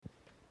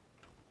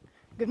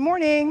Good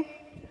morning.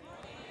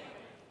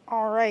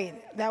 All right,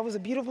 that was a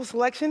beautiful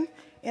selection,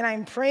 and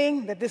I'm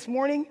praying that this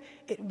morning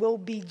it will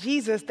be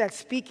Jesus that's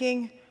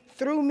speaking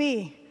through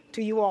me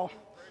to you all.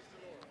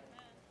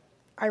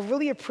 I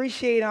really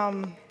appreciate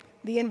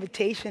the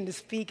invitation to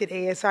speak at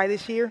ASI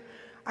this year.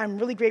 I'm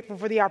really grateful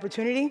for the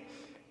opportunity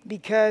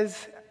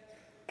because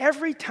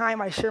every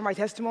time I share my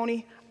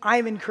testimony, I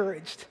am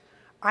encouraged.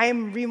 I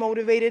am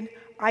remotivated.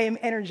 I am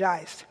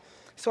energized.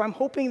 So I'm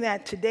hoping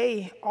that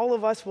today all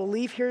of us will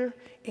leave here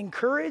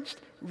encouraged,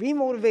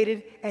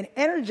 remotivated, and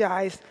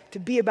energized to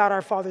be about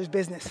our Father's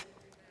business.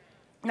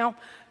 Now,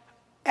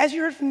 as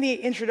you heard from the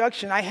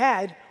introduction, I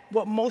had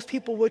what most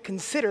people would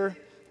consider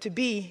to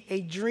be a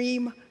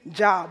dream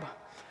job.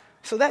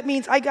 So that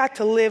means I got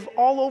to live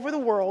all over the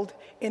world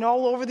and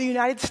all over the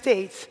United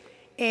States,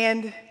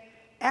 and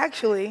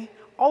actually,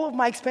 all of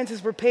my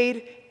expenses were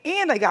paid,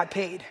 and I got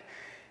paid.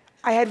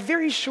 I had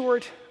very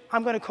short,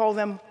 I'm going to call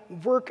them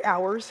work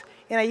hours,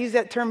 and I use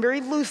that term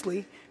very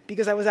loosely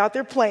because I was out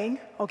there playing,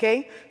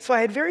 okay? So I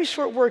had very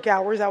short work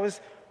hours. I was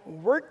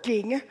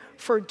working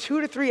for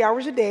 2 to 3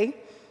 hours a day,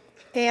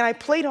 and I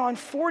played on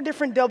 4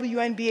 different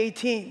WNBA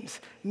teams: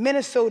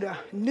 Minnesota,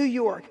 New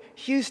York,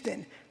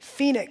 Houston,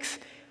 Phoenix.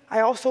 I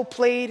also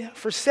played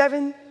for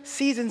 7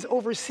 seasons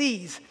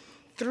overseas,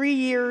 3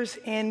 years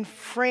in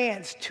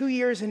France, 2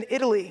 years in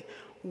Italy,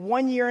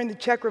 1 year in the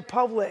Czech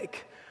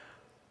Republic,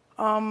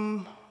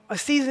 a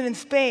season in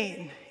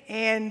Spain,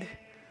 and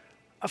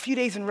a few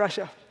days in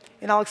Russia.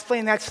 And I'll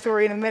explain that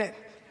story in a minute.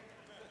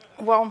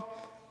 Well,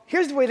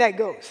 here's the way that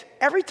goes.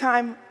 Every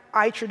time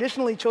I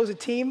traditionally chose a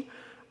team,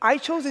 I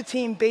chose a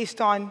team based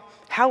on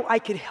how I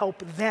could help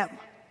them,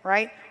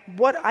 right?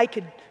 What I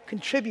could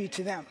contribute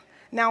to them.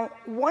 Now,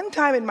 one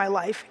time in my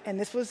life, and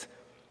this was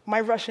my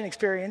Russian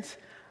experience,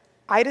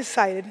 I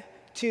decided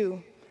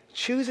to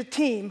choose a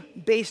team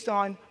based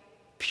on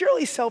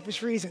purely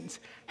selfish reasons,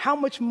 how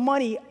much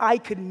money I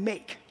could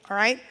make, all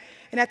right?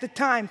 And at the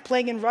time,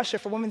 playing in Russia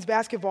for women's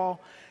basketball,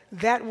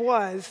 that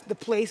was the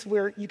place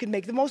where you could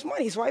make the most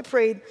money. So I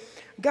prayed,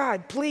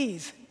 God,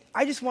 please,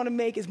 I just want to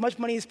make as much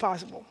money as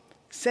possible.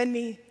 Send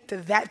me to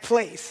that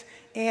place.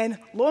 And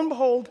lo and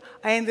behold,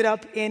 I ended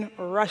up in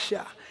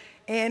Russia.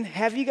 And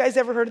have you guys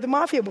ever heard of the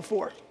mafia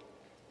before?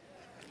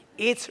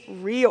 It's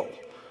real,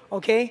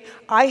 okay?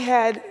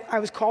 I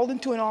was called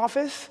into an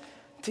office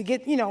to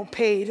get,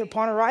 paid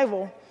upon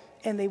arrival,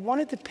 and they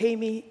wanted to pay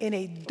me in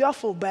a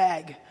duffel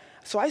bag.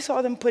 So I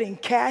saw them putting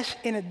cash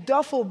in a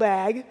duffel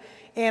bag,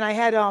 and I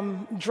had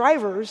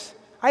drivers.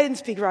 I didn't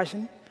speak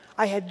Russian.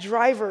 I had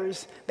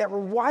drivers that were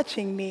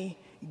watching me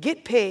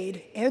get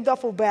paid in a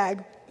duffel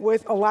bag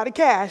with a lot of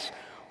cash,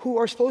 who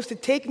are supposed to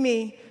take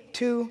me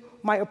to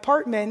my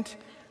apartment,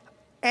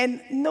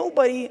 and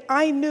nobody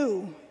I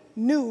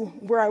knew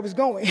where I was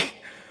going,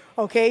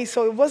 okay?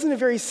 So it wasn't a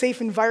very safe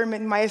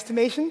environment in my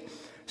estimation.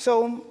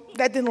 So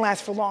that didn't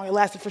last for long. It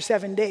lasted for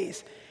 7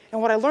 days.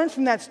 And what I learned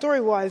from that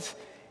story was,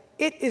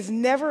 it is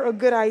never a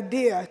good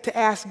idea to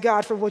ask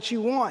God for what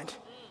you want,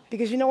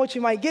 because you know what, you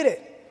might get it.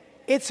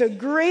 It's a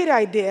great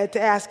idea to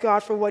ask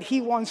God for what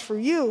He wants for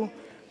you,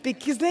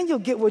 because then you'll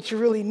get what you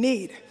really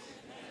need.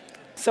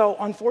 So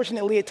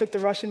unfortunately, it took the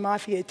Russian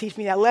mafia to teach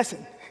me that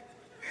lesson.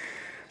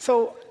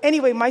 So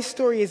anyway, my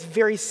story is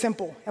very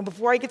simple. And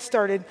before I get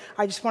started,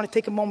 I just want to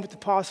take a moment to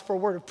pause for a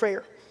word of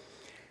prayer.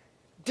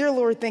 Dear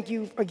Lord, thank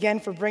you again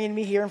for bringing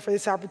me here and for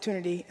this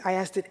opportunity. I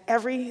ask that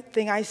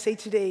everything I say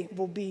today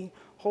will be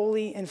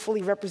wholly and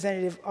fully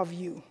representative of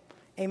you.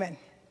 Amen.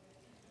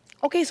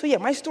 Okay, so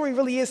my story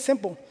really is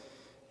simple.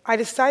 I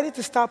decided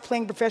to stop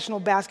playing professional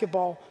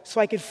basketball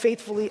so I could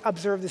faithfully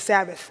observe the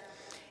Sabbath.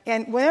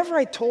 And whenever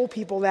I told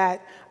people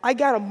that, I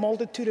got a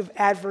multitude of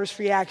adverse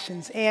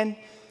reactions. And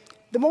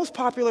the most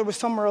popular was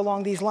somewhere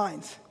along these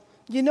lines.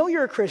 You know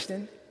you're a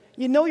Christian.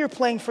 You know you're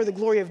playing for the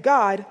glory of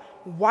God.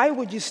 Why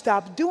would you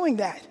stop doing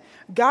that?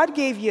 God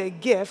gave you a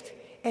gift,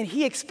 and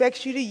He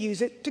expects you to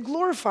use it to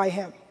glorify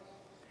Him.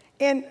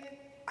 And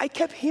I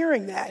kept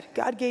hearing that.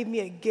 God gave me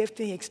a gift,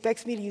 and He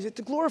expects me to use it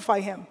to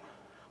glorify Him.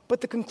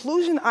 But the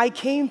conclusion I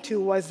came to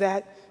was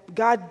that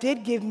God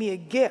did give me a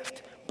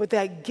gift, but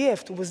that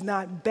gift was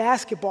not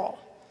basketball.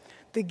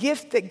 The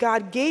gift that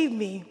God gave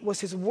me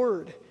was His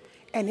Word.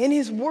 And in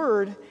His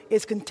Word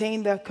is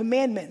contained the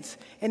commandments.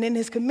 And in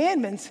His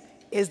commandments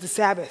is the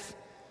Sabbath.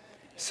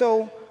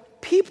 So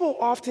people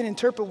often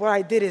interpret what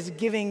I did as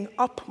giving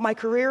up my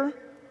career,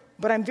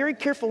 but I'm very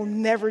careful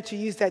never to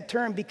use that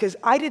term, because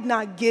I did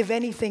not give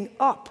anything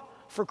up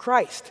for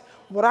Christ.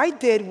 What I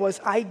did was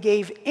I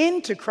gave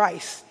in to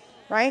Christ,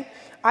 right?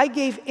 I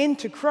gave in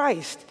to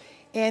Christ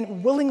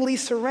and willingly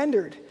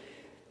surrendered,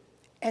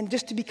 and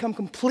just to become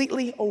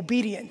completely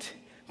obedient,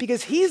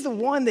 because He's the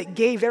one that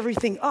gave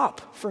everything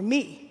up for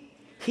me.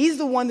 He's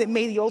the one that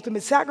made the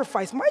ultimate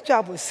sacrifice. My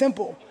job was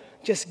simple: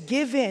 just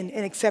give in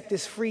and accept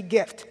this free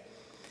gift.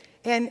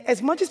 And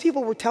as much as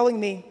people were telling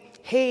me,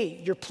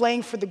 hey, you're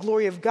playing for the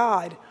glory of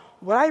God,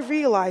 what I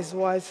realized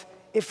was,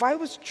 if I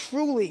was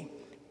truly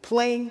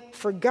playing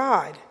for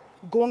God,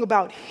 going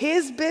about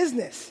His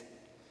business,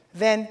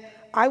 then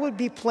I would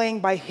be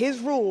playing by His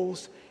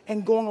rules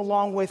and going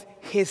along with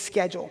his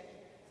schedule.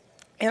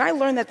 And I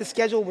learned that the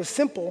schedule was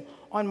simple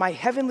on my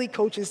heavenly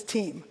coach's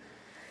team.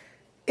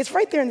 It's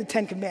right there in the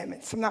 10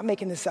 Commandments. I'm not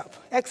making this up.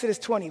 Exodus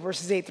 20,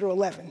 verses 8 through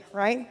 11,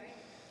 right?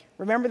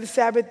 Remember the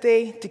Sabbath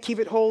day to keep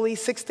it holy.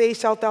 6 days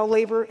shalt thou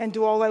labor and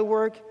do all thy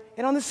work.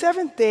 And on the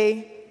seventh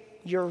day,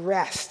 your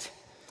rest.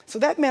 So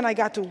that meant I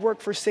got to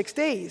work for 6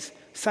 days.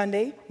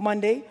 Sunday,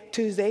 Monday,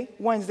 Tuesday,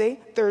 Wednesday,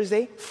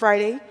 Thursday,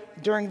 Friday,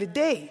 during the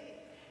day.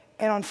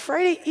 And on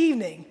Friday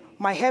evening,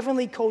 my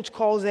heavenly coach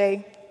calls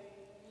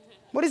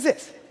what is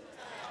this?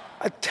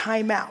 A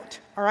timeout,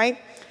 all right?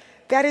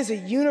 That is a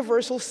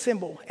universal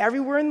symbol.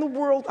 Everywhere in the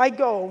world I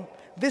go,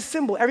 this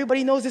symbol,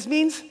 everybody knows this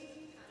means?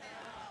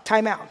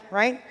 Timeout,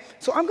 right?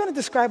 So I'm going to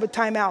describe a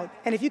timeout.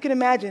 And if you can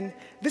imagine,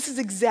 this is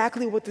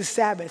exactly what the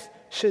Sabbath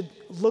should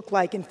look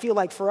like and feel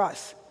like for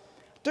us.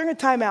 During a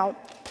timeout,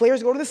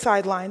 players go to the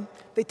sideline,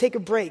 they take a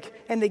break,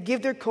 and they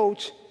give their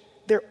coach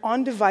their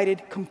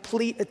undivided,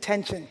 complete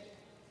attention.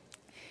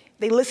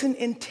 They listen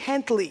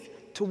intently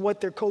to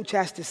what their coach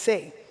has to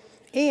say.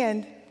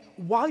 And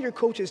while your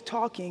coach is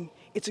talking,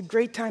 it's a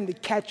great time to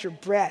catch your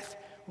breath,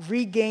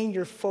 regain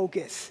your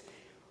focus,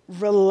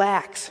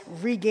 relax,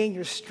 regain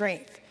your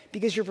strength,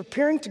 because you're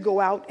preparing to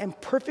go out and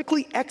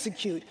perfectly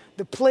execute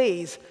the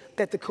plays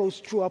that the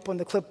coach drew up on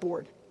the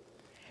clipboard.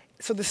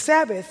 So the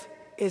Sabbath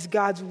is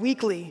God's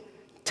weekly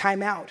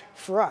timeout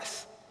for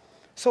us.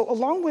 So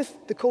along with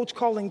the coach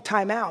calling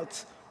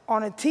timeouts,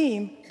 on a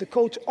team, the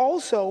coach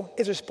also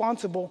is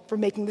responsible for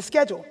making the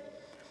schedule.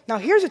 Now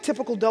here's a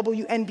typical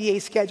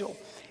WNBA schedule.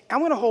 I'm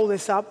going to hold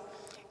this up,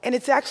 and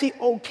it's actually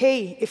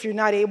okay if you're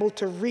not able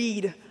to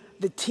read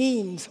the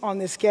teams on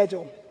this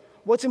schedule.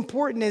 What's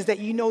important is that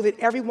you know that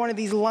every one of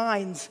these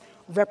lines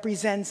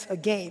represents a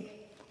game.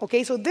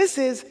 Okay, so this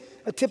is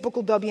a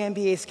typical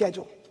WNBA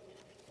schedule.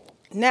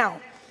 Now,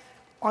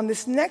 on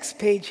this next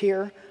page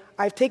here,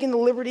 I've taken the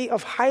liberty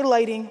of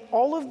highlighting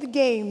all of the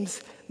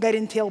games that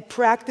entail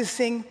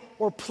practicing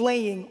or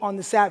playing on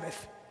the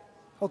Sabbath.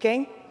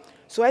 Okay?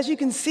 So as you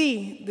can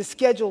see, the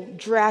schedule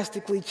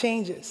drastically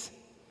changes.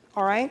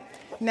 All right?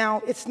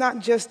 Now, it's not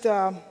just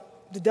the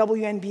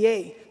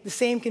WNBA. The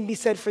same can be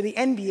said for the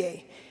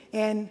NBA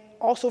and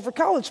also for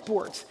college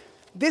sports.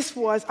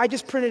 I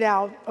just printed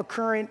out a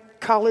current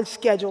college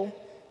schedule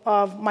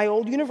of my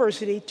old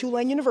university,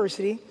 Tulane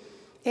University,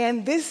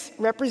 and this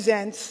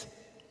represents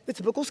the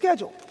typical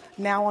schedule.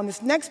 Now, on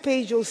this next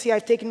page, you'll see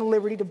I've taken the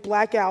liberty to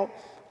black out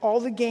all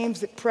the games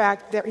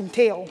that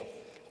entail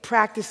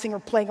practicing or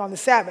playing on the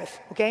Sabbath,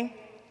 okay?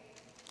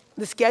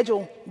 The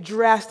schedule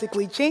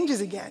drastically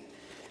changes again.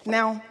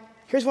 Now,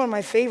 here's one of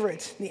my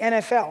favorites, the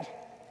NFL.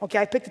 Okay,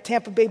 I picked the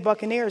Tampa Bay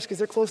Buccaneers because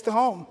they're close to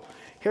home.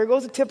 Here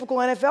goes a typical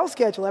NFL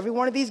schedule. Every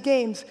one of these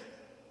games,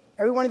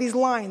 every one of these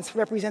lines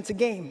represents a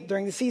game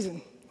during the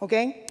season,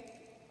 okay?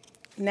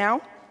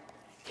 Now,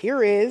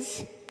 here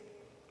is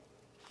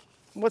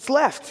what's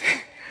left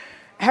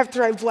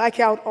after I black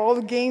out all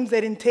the games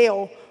that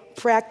entail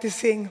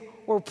practicing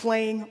or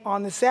playing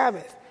on the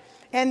Sabbath.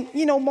 And,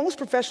 you know, most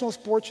professional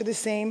sports are the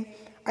same.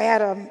 I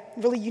had a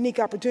really unique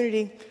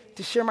opportunity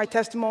to share my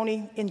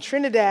testimony in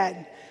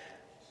Trinidad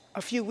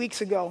a few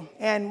weeks ago.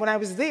 And when I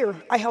was there,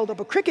 I held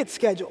up a cricket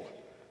schedule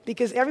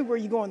because everywhere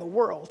you go in the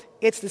world,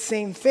 it's the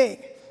same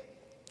thing.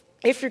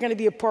 If you're going to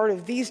be a part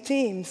of these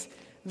teams,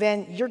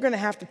 then you're going to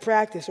have to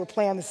practice or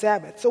play on the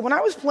Sabbath. So when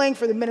I was playing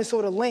for the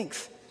Minnesota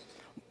Lynx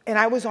and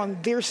I was on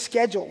their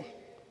schedule,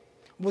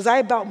 was I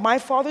about my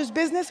Father's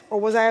business or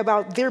was I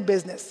about their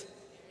business?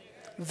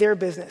 Their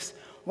business.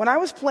 When I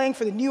was playing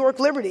for the New York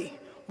Liberty,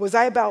 was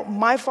I about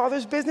my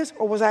Father's business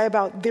or was I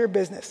about their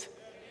business?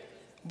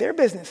 Their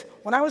business.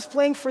 When I was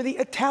playing for the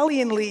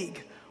Italian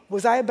League,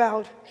 was I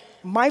about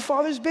my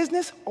Father's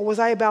business or was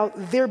I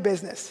about their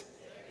business?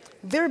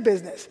 Their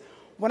business.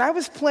 When I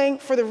was playing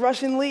for the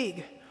Russian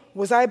League,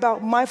 was I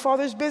about my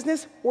Father's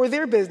business or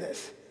their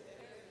business?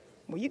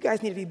 Well, you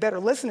guys need to be better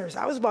listeners.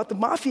 I was about the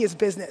mafia's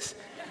business,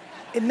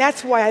 and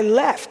that's why I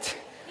left.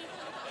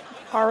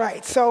 All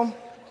right, so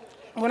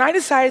when I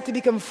decided to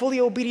become fully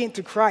obedient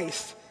to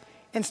Christ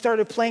and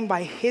started playing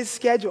by his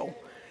schedule,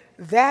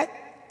 that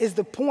is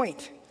the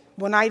point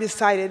when I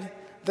decided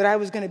that I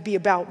was going to be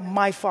about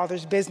my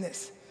Father's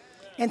business.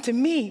 And to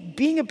me,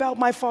 being about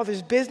my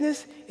Father's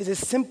business is as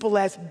simple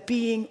as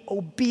being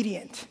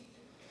obedient.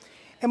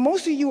 And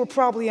most of you were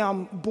probably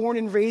born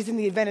and raised in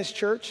the Adventist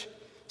church,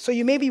 so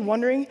you may be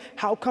wondering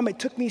how come it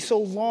took me so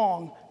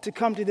long to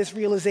come to this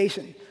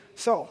realization.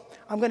 So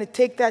I'm going to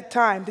take that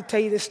time to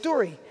tell you this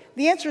story.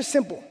 The answer is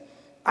simple.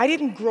 I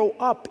didn't grow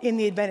up in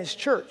the Adventist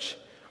church.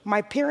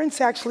 My parents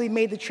actually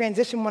made the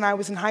transition when I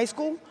was in high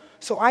school,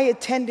 so I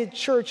attended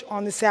church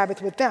on the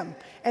Sabbath with them.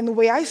 And the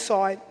way I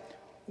saw it,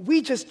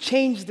 we just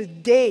changed the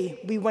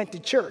day we went to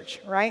church,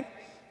 right?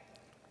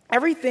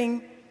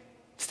 Everything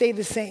stayed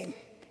the same.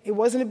 It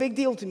wasn't a big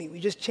deal to me. We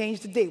just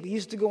changed the day. We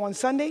used to go on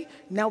Sunday.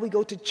 Now we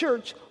go to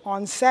church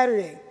on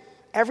Saturday.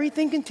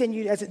 Everything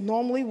continued as it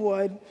normally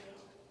would,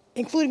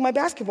 including my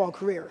basketball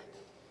career.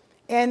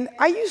 And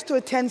I used to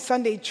attend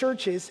Sunday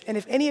churches, and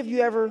if any of you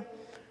ever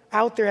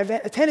out there have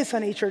attended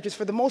Sunday churches,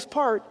 for the most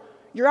part,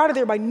 you're out of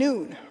there by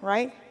noon,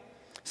 right?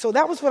 So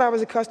that was what I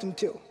was accustomed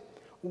to.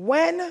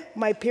 When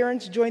my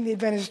parents joined the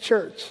Adventist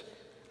church,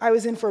 I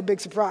was in for a big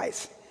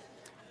surprise.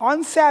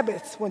 On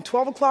Sabbaths, when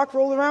 12 o'clock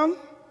rolled around,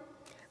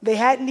 they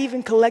hadn't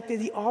even collected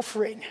the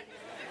offering.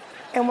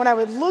 And when I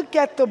would look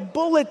at the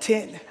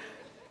bulletin,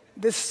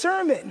 the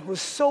sermon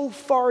was so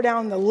far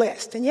down the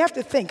list. And you have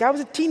to think, I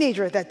was a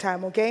teenager at that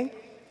time, okay?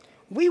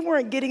 We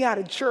weren't getting out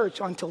of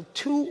church until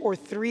 2 or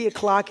 3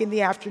 o'clock in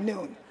the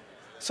afternoon.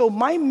 So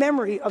my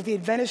memory of the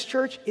Adventist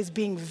church is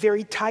being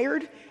very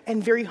tired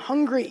and very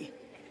hungry.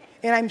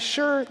 And I'm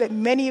sure that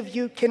many of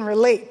you can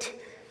relate.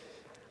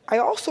 I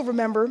also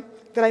remember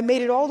that I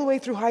made it all the way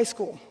through high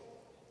school,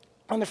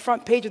 on the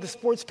front page of the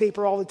sports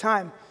paper all the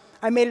time.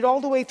 I made it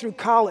all the way through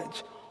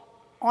college,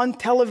 on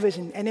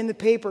television and in the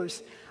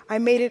papers. I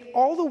made it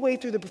all the way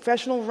through the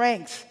professional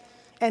ranks.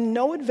 And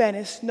no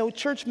Adventist, no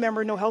church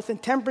member, no health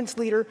and temperance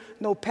leader,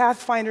 no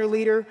Pathfinder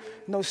leader,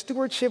 no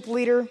stewardship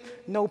leader,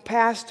 no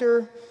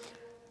pastor,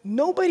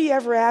 nobody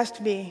ever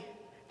asked me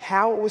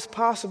how it was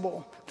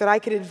possible that I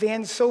could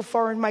advance so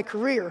far in my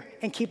career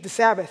and keep the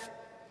Sabbath.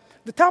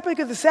 The topic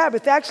of the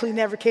Sabbath actually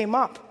never came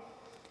up.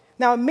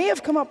 Now, it may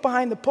have come up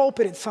behind the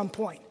pulpit at some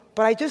point,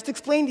 but I just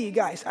explained to you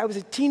guys, I was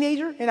a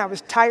teenager and I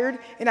was tired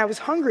and I was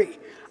hungry.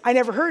 I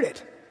never heard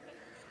it.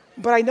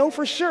 But I know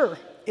for sure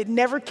it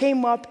never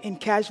came up in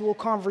casual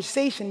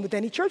conversation with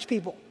any church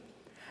people.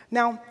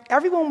 Now,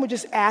 everyone would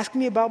just ask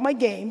me about my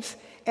games,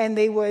 and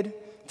they would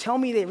tell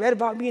me they read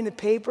about me in the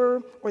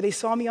paper or they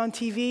saw me on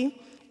TV,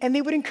 and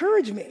they would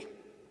encourage me.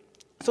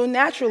 So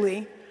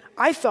naturally,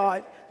 I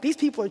thought, these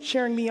people are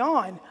cheering me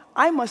on.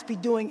 I must be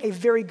doing a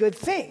very good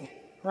thing,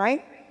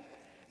 right?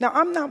 Now,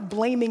 I'm not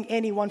blaming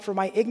anyone for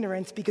my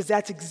ignorance because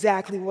that's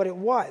exactly what it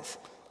was.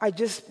 I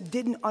just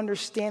didn't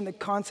understand the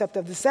concept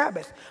of the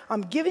Sabbath.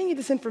 I'm giving you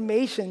this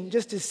information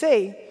just to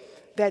say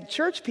that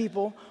church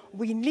people,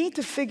 we need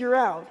to figure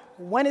out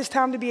when it's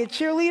time to be a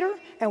cheerleader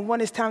and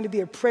when it's time to be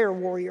a prayer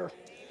warrior.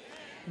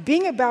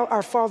 Being about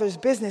our Father's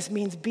business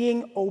means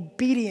being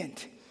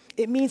obedient.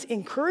 It means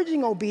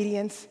encouraging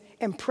obedience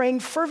and praying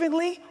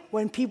fervently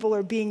when people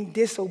are being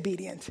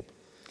disobedient.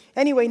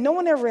 Anyway, no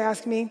one ever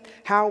asked me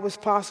how it was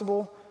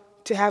possible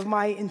to have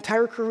my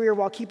entire career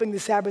while keeping the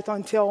Sabbath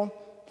until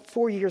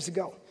 4 years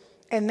ago.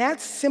 And that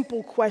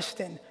simple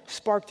question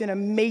sparked an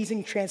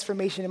amazing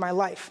transformation in my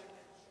life.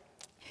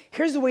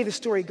 Here's the way the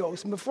story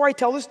goes. And before I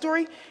tell the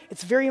story,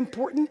 it's very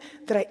important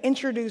that I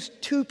introduce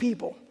two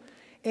people.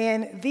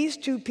 And these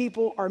two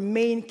people are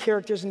main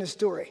characters in the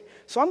story.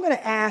 So I'm going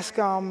to ask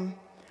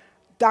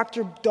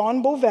Dr.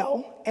 Don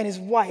Bovell and his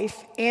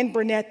wife, Ann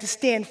Burnett, to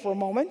stand for a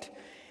moment.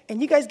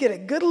 And you guys get a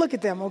good look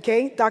at them,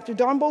 okay? Dr.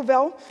 Don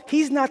Bovell,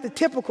 he's not the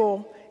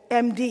typical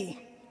MD,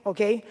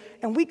 okay?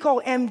 And we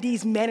call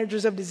MDs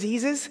managers of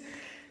diseases.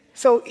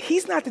 So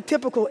he's not the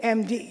typical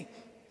MD.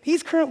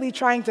 He's currently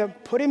trying to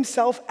put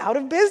himself out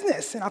of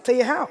business, and I'll tell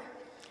you how.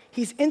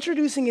 He's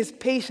introducing his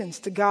patients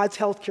to God's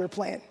healthcare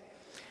plan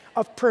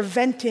of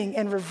preventing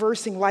and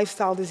reversing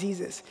lifestyle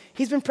diseases.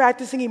 He's been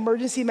practicing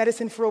emergency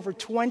medicine for over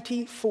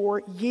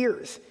 24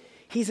 years.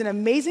 He's an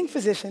amazing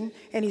physician,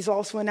 and he's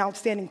also an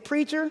outstanding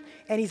preacher,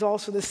 and he's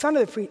also the son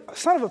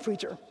of a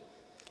preacher.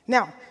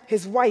 Now,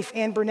 his wife,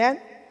 Ann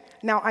Burnett,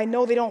 now I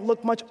know they don't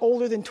look much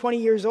older than 20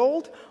 years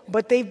old,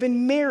 but they've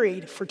been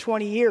married for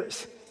 20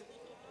 years.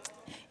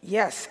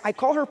 Yes, I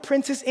call her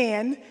Princess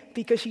Anne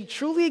because she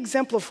truly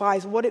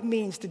exemplifies what it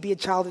means to be a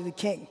child of the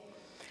King.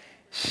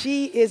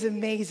 She is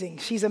amazing.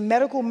 She's a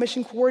medical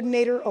mission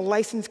coordinator, a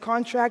licensed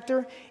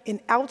contractor,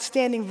 an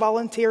outstanding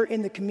volunteer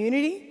in the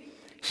community.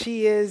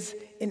 She is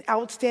an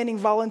outstanding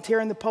volunteer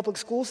in the public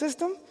school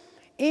system,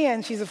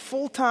 and she's a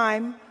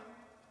full-time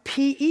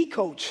PE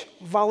coach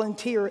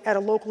volunteer at a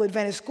local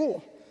Adventist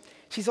school.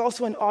 She's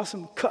also an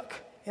awesome cook,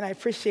 and I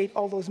appreciate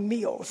all those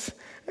meals.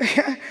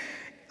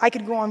 I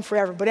could go on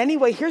forever. But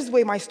anyway, here's the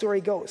way my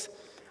story goes.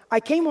 I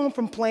came home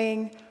from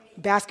playing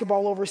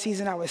basketball overseas,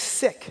 and I was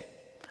sick.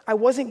 I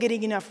wasn't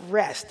getting enough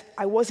rest.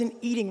 I wasn't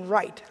eating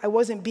right. I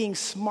wasn't being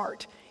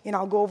smart, and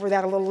I'll go over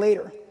that a little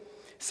later.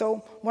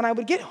 So when I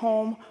would get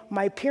home,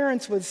 my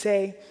parents would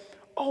say,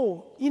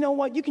 oh, you know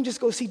what? You can just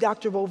go see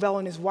Dr. Bovell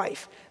and his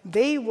wife.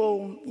 They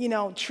will,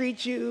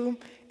 treat you,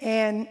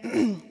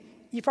 and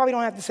you probably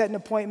don't have to set an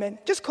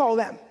appointment. Just call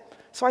them.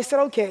 So I said,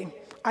 okay,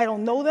 I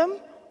don't know them,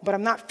 but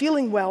I'm not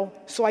feeling well,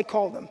 so I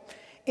called them.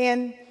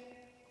 And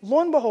lo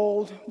and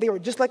behold, they were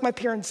just like my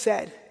parents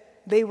said.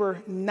 They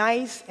were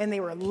nice, and they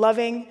were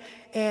loving.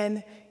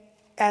 And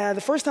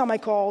the first time I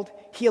called,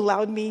 he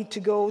allowed me to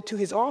go to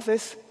his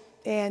office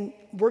and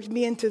worked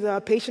me into the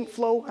patient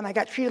flow, and I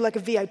got treated like a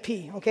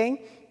VIP,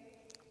 okay?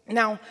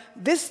 Now,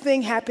 this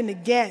thing happened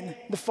again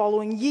the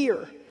following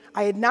year.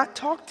 I had not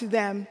talked to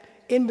them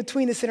in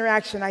between this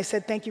interaction. I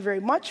said, thank you very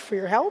much for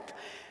your help.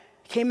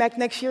 Came back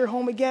next year,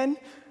 home again.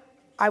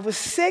 I was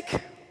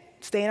sick,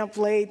 staying up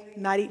late,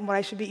 not eating what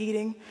I should be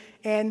eating.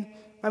 And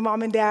my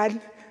mom and dad,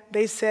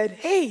 they said,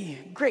 hey,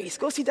 Grace,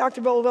 go see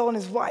Dr. Bovell and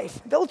his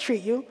wife. They'll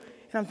treat you.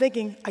 And I'm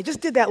thinking, I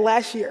just did that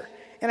last year,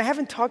 and I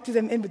haven't talked to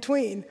them in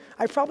between.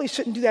 I probably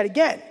shouldn't do that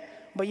again.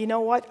 But you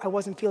know what? I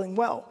wasn't feeling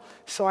well.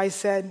 So I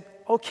said,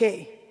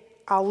 okay,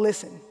 I'll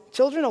listen.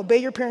 Children, obey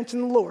your parents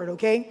in the Lord,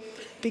 okay?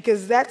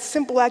 Because that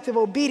simple act of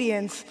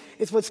obedience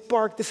is what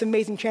sparked this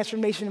amazing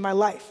transformation in my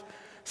life.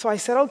 So I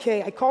said,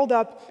 okay. I called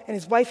up, and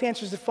his wife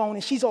answers the phone,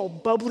 and she's all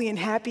bubbly and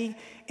happy.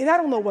 And I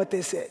don't know what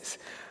this is.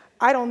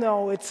 I don't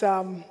know. It's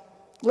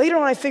later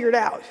on I figured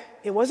out.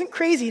 It wasn't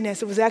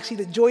craziness. It was actually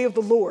the joy of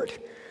the Lord.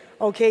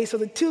 Okay, so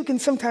the two can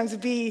sometimes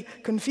be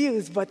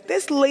confused, but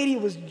this lady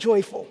was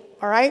joyful,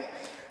 all right?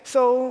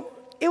 So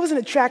it was an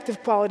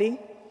attractive quality.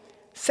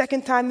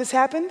 Second time this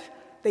happened,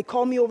 they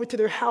called me over to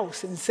their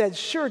house and said,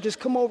 sure, just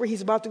come over.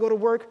 He's about to go to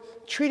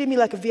work. Treated me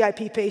like a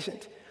VIP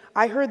patient.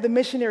 I heard the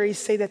missionaries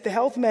say that the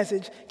health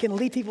message can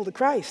lead people to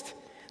Christ.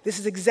 This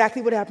is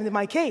exactly what happened in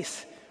my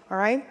case, all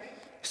right?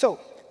 So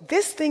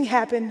this thing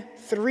happened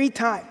 3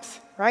 times,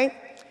 right?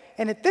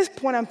 And at this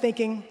point, I'm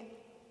thinking,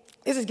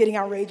 this is getting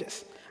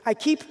outrageous. I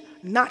keep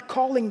not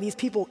calling these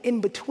people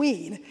in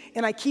between,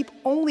 and I keep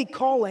only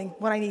calling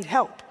when I need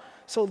help.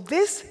 So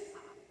this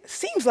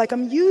seems like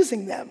I'm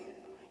using them.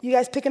 You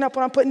guys picking up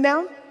what I'm putting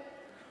down?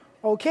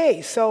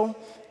 Okay, so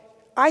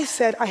I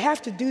said I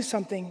have to do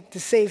something to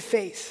save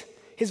face.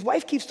 His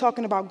wife keeps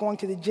talking about going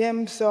to the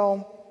gym,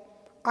 so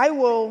I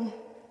will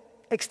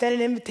extend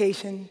an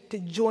invitation to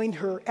join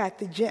her at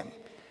the gym.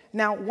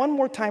 Now, one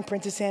more time,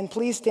 Princess Anne,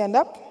 please stand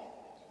up.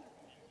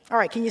 All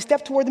right, can you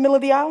step toward the middle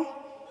of the aisle?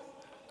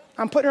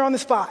 I'm putting her on the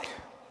spot.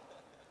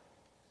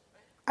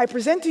 I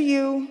present to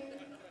you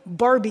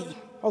Barbie,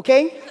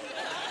 okay?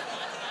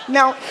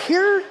 Now,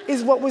 here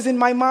is what was in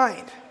my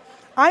mind.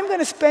 I'm going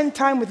to spend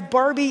time with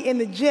Barbie in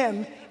the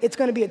gym. It's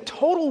going to be a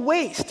total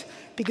waste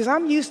because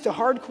I'm used to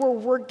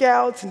hardcore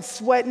workouts and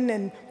sweating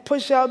and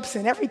push-ups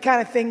and every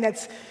kind of thing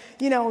that's,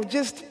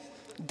 just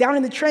down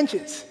in the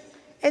trenches.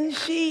 And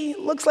she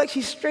looks like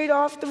she's straight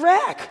off the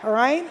rack, all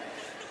right?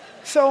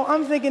 So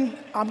I'm thinking,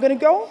 I'm going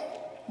to go,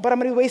 but I'm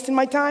going to be wasting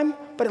my time,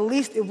 but at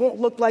least it won't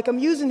look like I'm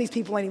using these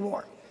people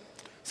anymore.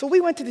 So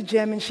we went to the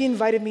gym, and she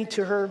invited me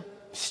to her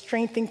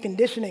strength and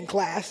conditioning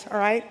class, all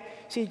right?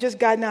 She had just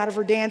gotten out of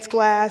her dance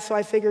class, so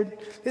I figured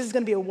this is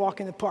going to be a walk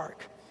in the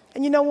park.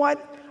 And you know what?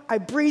 I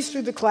breezed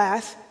through the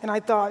class, and I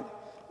thought,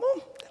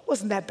 well, that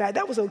wasn't that bad.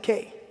 That was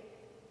okay.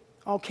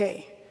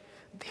 Okay,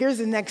 here's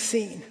the next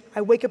scene.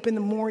 I wake up in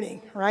the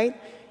morning, right?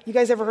 You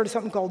guys ever heard of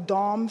something called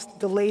DOMS,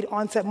 delayed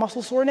onset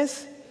muscle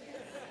soreness?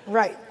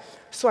 Right.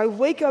 So I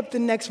wake up the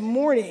next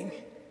morning,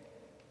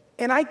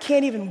 and I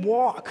can't even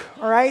walk,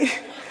 all right?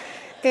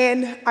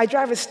 And I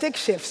drive a stick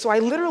shift, so I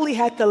literally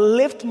had to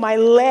lift my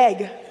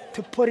leg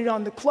to put it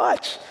on the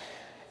clutch.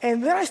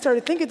 And then I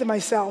started thinking to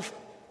myself,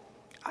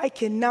 I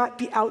cannot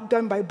be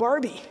outdone by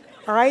Barbie,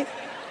 all right?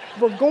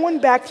 We're going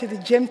back to the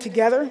gym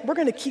together. We're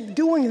going to keep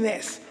doing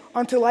this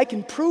until I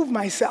can prove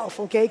myself,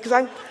 okay?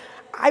 Because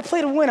I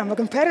play to win. I'm a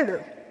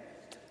competitor.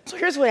 So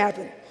here's what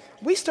happened.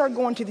 We start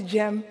going to the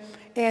gym,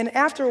 and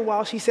after a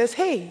while, she says,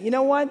 hey, you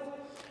know what?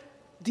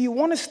 Do you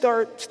want to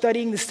start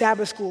studying the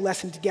Sabbath school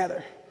lesson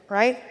together,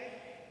 right?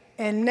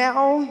 And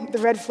now the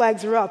red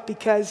flags are up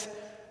because,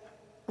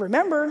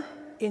 remember,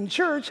 in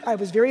church, I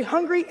was very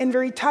hungry and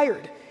very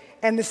tired.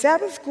 And the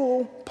Sabbath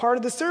school part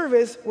of the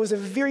service was a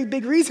very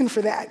big reason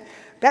for that.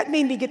 That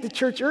made me get to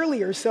church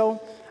earlier.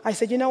 So I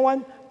said, you know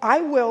what?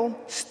 I will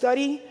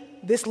study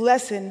this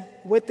lesson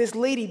with this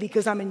lady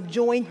because I'm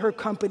enjoying her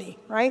company,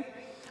 right?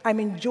 I'm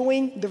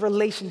enjoying the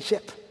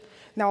relationship.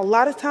 Now, a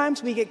lot of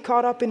times we get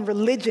caught up in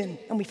religion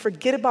and we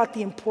forget about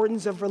the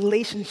importance of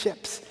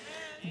relationships.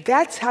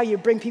 That's how you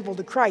bring people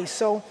to Christ.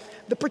 So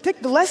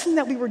the lesson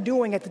that we were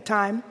doing at the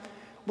time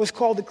was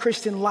called The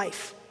Christian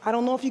Life. I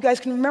don't know if you guys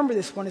can remember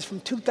this one. It's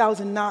from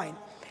 2009.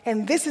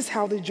 And this is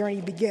how the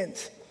journey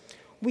begins.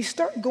 We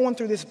start going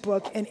through this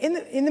book, and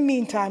in the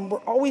meantime, we're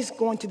always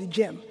going to the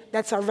gym.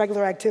 That's our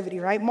regular activity,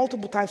 right?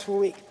 Multiple times per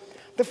week.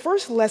 The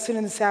first lesson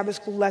in the Sabbath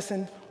school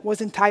lesson was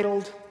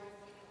entitled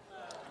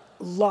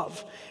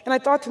Love. And I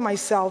thought to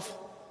myself,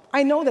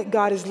 I know that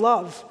God is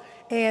love,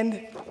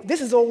 and this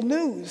is old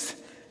news.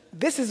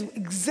 This is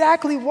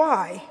exactly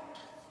why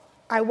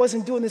I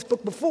wasn't doing this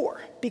book before,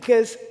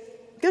 because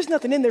there's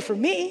nothing in there for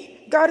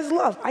me. God is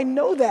love. I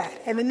know that.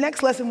 And the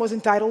next lesson was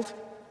entitled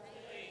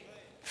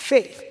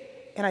Faith.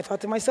 And I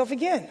thought to myself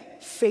again,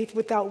 faith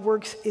without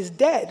works is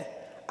dead.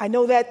 I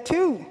know that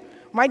too.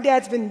 My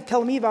dad's been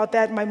telling me about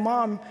that, and my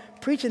mom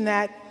preaching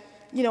that,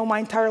 my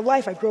entire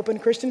life. I grew up in a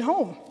Christian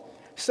home.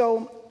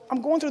 So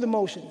I'm going through the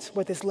motions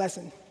with this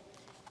lesson.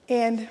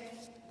 And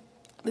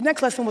the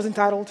next lesson was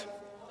entitled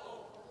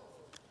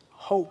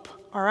Hope,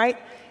 all right?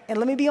 And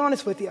let me be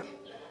honest with you.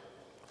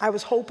 I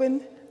was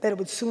hoping that it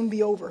would soon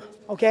be over,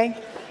 okay?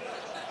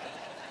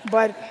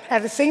 But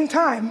at the same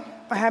time,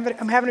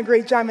 I'm having a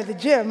great time at the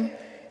gym,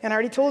 and I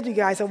already told you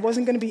guys I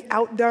wasn't going to be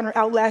outdone or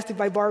outlasted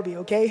by Barbie,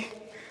 okay?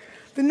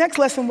 The next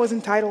lesson was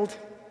entitled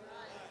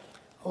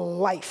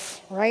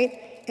Life, right?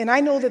 And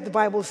I know that the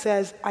Bible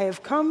says, I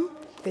have come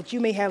that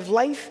you may have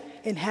life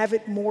and have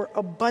it more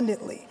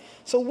abundantly.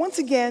 So once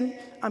again,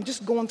 I'm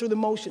just going through the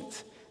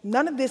motions.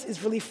 None of this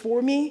is really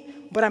for me,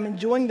 but I'm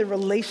enjoying the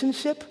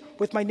relationship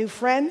with my new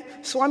friend,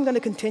 so I'm going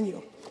to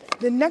continue.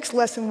 The next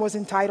lesson was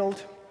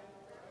entitled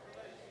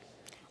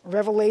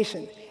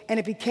Revelation. And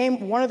it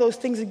became one of those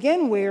things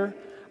again where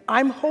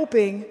I'm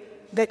hoping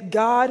that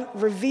God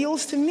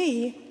reveals to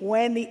me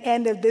when the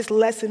end of this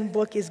lesson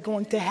book is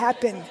going to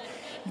happen,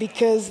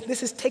 because this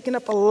has taken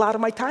up a lot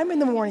of my time in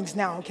the mornings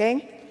now,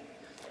 okay?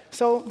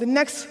 So the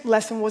next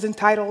lesson was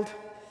entitled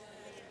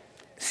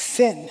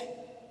Sin.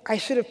 I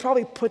should have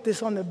probably put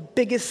this on the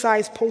biggest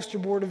size poster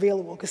board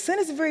available, because sin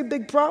is a very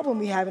big problem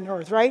we have in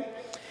earth, right?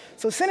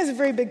 So sin is a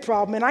very big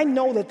problem, and I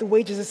know that the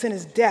wages of sin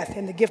is death,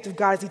 and the gift of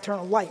God is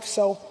eternal life.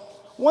 So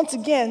once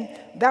again,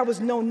 that was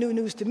no new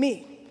news to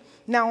me.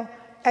 Now,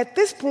 at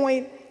this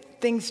point,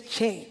 things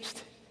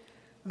changed.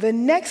 The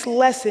next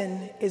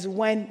lesson is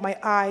when my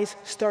eyes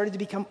started to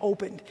become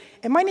opened.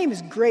 And my name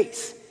is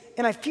Grace,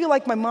 and I feel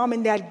like my mom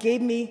and dad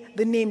gave me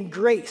the name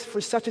Grace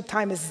for such a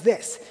time as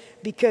this,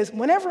 because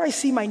whenever I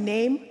see my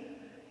name,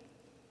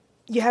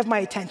 you have my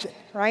attention,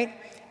 right?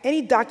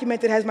 Any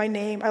document that has my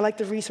name, I like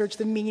to research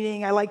the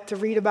meaning, I like to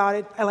read about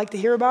it, I like to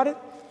hear about it.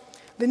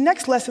 The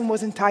next lesson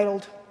was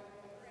entitled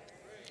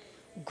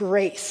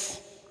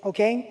Grace,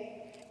 okay?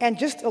 And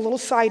just a little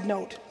side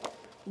note,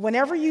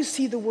 whenever you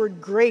see the word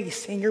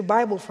grace in your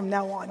Bible from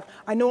now on,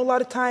 I know a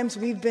lot of times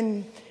we've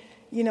been,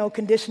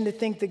 conditioned to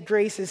think that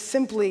grace is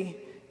simply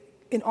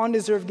an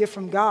undeserved gift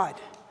from God.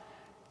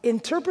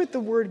 Interpret the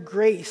word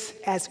grace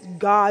as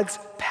God's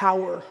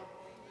power,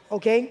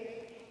 okay?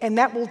 And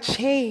that will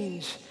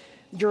change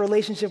your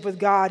relationship with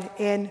God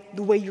and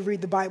the way you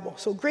read the Bible.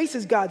 So grace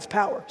is God's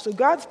power. So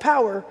God's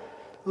power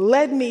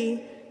led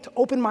me to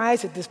open my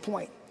eyes at this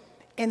point.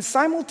 And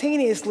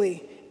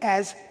simultaneously,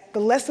 as the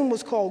lesson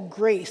was called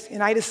Grace,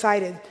 and I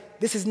decided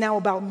this is now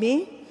about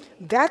me,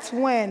 that's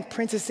when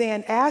Princess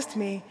Anne asked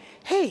me,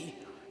 hey,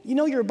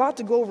 you're about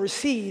to go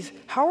overseas.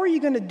 How are you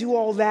going to do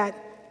all that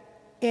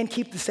and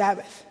keep the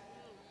Sabbath?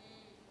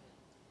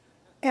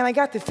 And I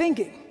got to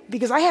thinking,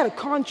 because I had a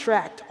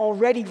contract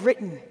already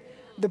written.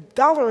 The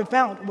dollar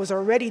amount was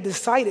already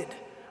decided.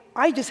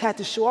 I just had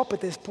to show up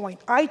at this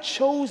point. I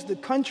chose the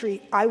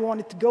country I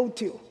wanted to go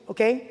to,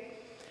 okay?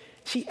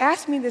 She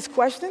asked me this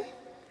question,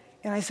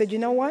 and I said, you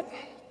know what?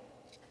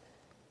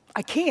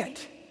 I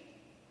can't.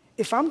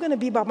 If I'm going to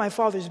be about my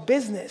Father's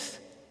business,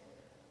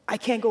 I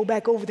can't go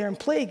back over there and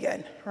play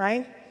again,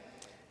 right?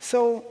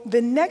 So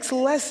the next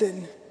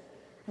lesson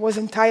was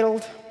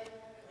entitled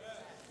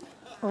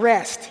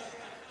Rest.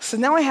 So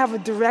now I have a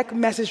direct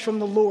message from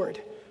the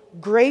Lord.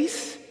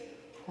 Grace,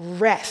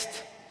 rest.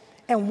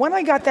 And when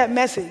I got that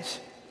message,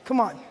 come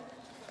on.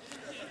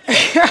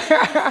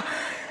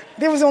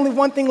 There was only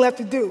one thing left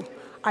to do.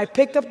 I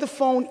picked up the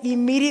phone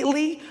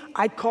immediately.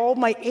 I called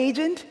my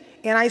agent,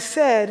 and I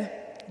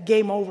said,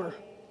 game over.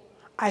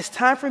 It's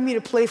time for me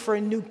to play for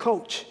a new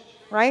coach,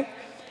 right?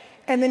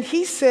 And then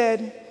he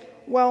said,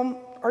 well,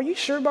 are you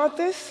sure about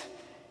this?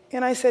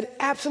 And I said,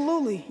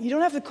 absolutely. You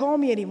don't have to call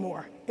me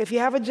anymore. If you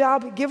have a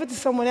job, give it to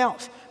someone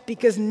else,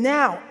 because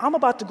now I'm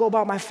about to go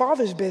about my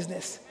Father's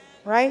business,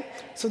 right?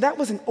 So that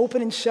was an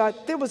open and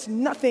shut. There was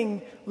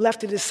nothing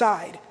left to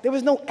decide. There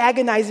was no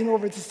agonizing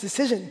over this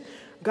decision.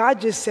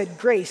 God just said,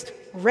 Grace,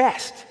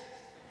 rest.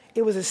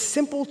 It was a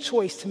simple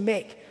choice to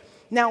make.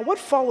 Now, what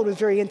followed was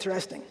very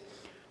interesting.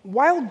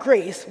 While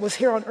Grace was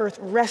here on earth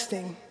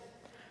resting,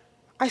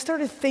 I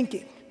started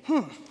thinking,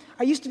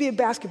 I used to be a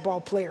basketball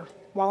player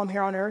while I'm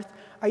here on earth.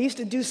 I used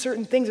to do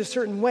certain things a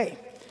certain way.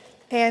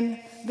 And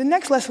the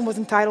next lesson was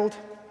entitled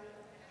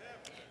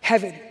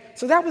Heaven.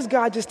 So that was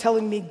God just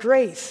telling me,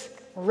 Grace,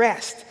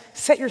 rest.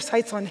 Set your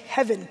sights on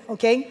heaven,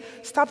 okay?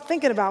 Stop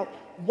thinking about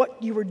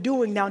what you were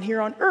doing down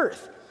here on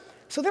earth.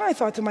 So then I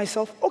thought to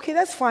myself, okay,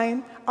 that's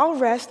fine. I'll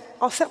rest.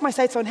 I'll set my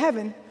sights on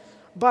heaven.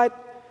 But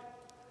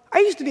I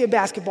used to be a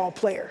basketball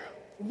player.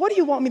 What do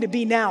you want me to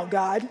be now,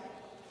 God?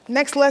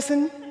 Next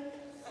lesson,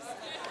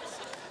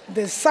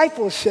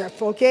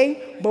 discipleship,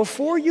 okay?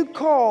 Before you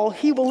call,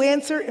 he will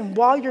answer, and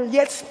while you're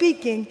yet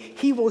speaking,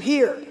 he will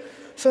hear.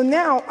 So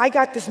now I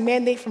got this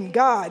mandate from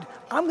God.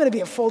 I'm going to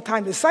be a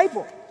full-time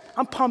disciple.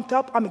 I'm pumped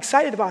up. I'm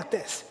excited about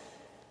this.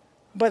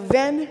 But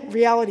then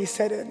reality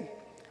set in.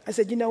 I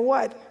said, you know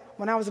what?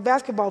 When I was a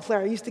basketball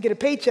player, I used to get a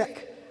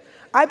paycheck.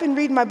 I've been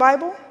reading my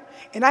Bible,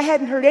 and I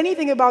hadn't heard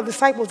anything about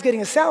disciples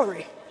getting a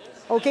salary.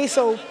 Okay,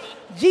 so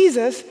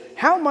Jesus,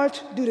 how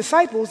much do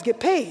disciples get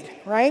paid,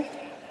 right?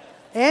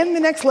 And the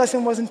next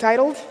lesson was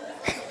entitled,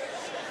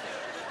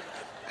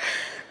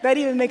 that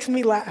even makes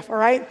me laugh, all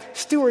right?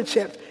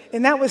 Stewardship.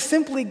 And that was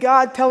simply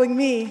God telling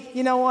me,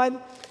 you know what?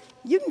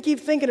 You can keep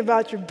thinking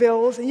about your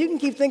bills, and you can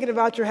keep thinking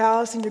about your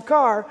house and your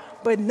car,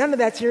 but none of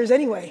that's yours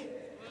anyway.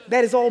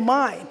 That is all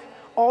mine.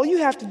 All you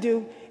have to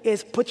do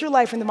is put your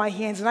life into my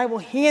hands, and I will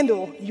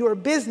handle your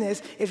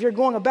business if you're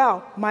going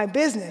about my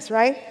business,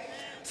 right?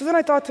 So then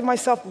I thought to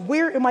myself,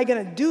 where am I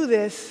going to do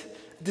this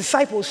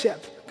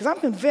discipleship? Because I'm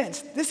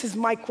convinced this is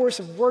my course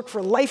of work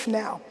for life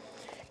now.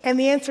 And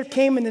the answer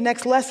came in the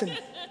next lesson.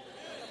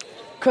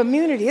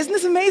 Community. Isn't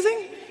this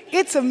amazing?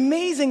 It's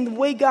amazing the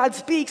way God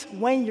speaks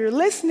when you're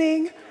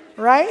listening,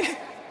 right?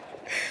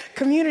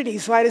 Community.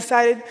 So I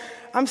decided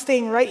I'm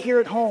staying right here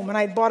at home, and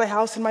I bought a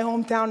house in my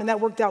hometown, and that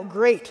worked out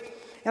great.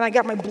 and I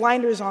got my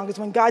blinders on because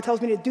when God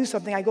tells me to do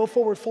something, I go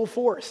forward full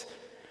force.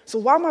 So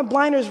while my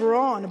blinders were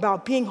on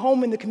about being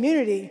home in the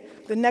community,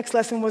 the next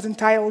lesson was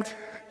entitled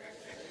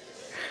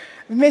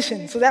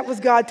Mission. So that was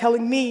God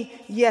telling me,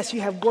 yes,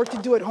 you have work to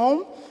do at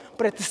home,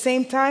 but at the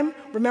same time,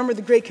 remember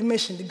the Great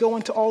Commission to go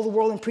into all the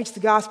world and preach the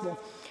gospel.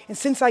 And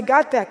since I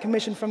got that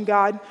commission from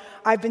God,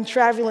 I've been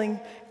traveling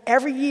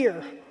every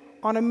year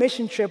on a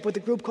mission trip with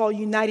a group called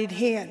United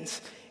Hands.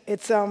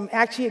 It's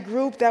actually a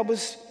group that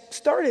was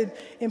started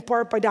in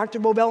part by Dr.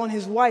 Bobel and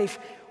his wife.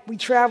 We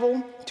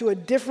travel to a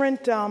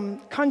different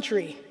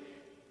country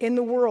in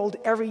the world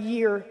every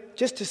year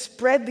just to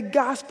spread the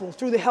gospel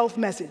through the health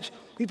message.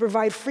 We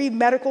provide free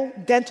medical,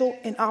 dental,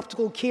 and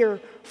optical care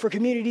for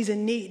communities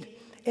in need.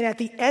 And at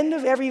the end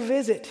of every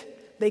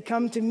visit, they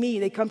come to me,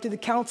 they come to the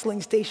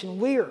counseling station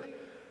where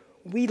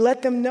we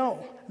let them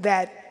know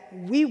that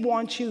we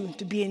want you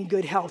to be in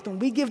good health. And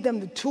we give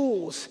them the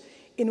tools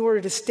in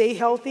order to stay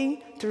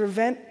healthy, to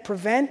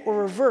prevent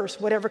or reverse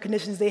whatever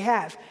conditions they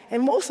have.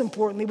 And most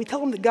importantly, we tell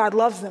them that God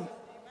loves them.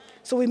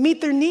 So we meet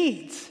their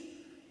needs,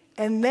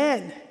 and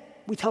then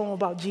we tell them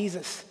about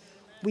Jesus.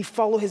 We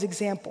follow his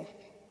example.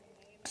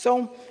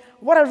 So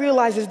what I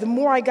realized is the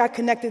more I got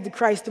connected to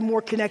Christ, the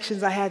more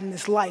connections I had in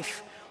this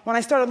life. When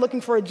I started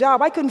looking for a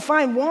job, I couldn't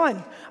find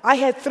one. I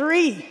had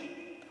 3,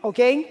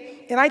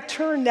 okay? And I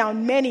turned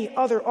down many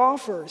other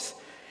offers.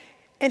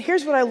 And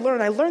here's what I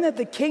learned. I learned that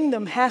the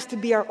kingdom has to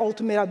be our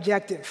ultimate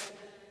objective.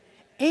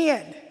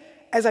 And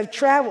as I've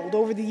traveled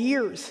over the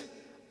years,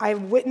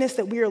 I've witnessed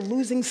that we are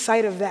losing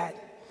sight of that.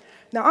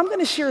 Now, I'm going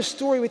to share a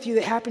story with you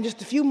that happened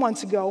just a few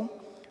months ago,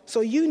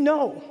 so you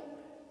know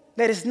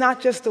that it's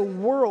not just the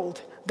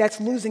world that's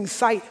losing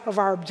sight of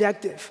our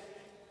objective,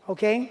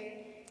 okay?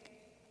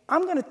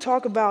 I'm going to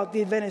talk about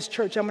the Adventist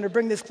church. I'm going to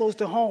bring this close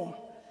to home.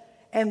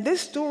 And this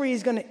story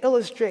is going to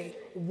illustrate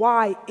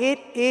why it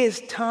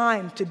is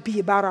time to be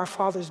about our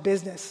Father's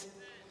business.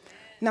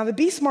 Now, the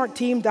Be Smart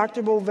team,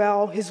 Dr.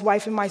 Bovell, his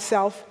wife, and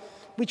myself,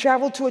 we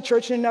traveled to a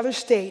church in another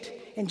state,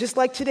 and just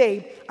like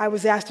today, I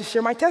was asked to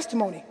share my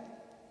testimony.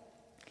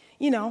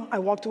 You know, I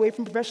walked away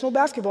from professional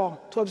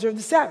basketball to observe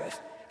the Sabbath.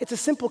 It's a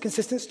simple,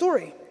 consistent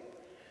story.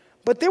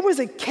 But there was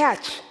a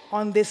catch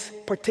on this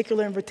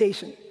particular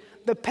invitation.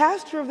 The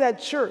pastor of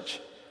that church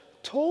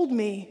told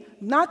me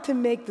not to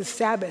make the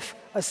Sabbath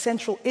a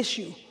central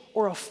issue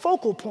or a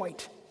focal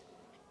point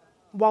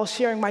while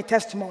sharing my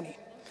testimony.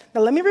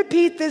 Now, let me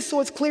repeat this so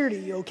it's clear to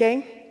you,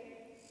 okay?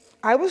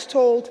 I was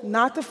told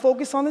not to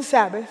focus on the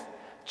Sabbath,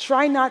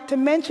 try not to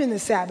mention the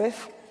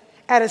Sabbath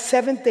at a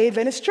Seventh-day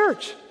Adventist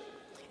church.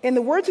 In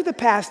the words of the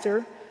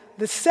pastor,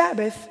 the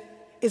Sabbath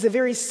is a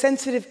very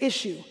sensitive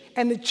issue,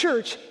 and the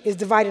church is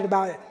divided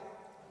about it.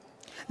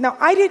 Now,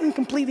 I didn't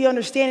completely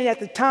understand it at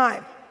the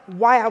time,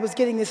 why I was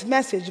getting this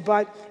message,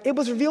 but it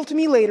was revealed to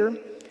me later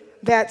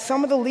that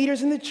some of the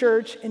leaders in the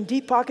church and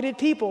deep-pocketed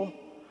people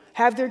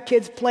have their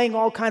kids playing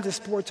all kinds of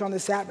sports on the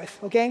Sabbath,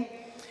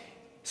 okay?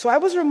 So I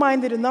was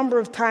reminded a number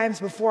of times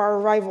before our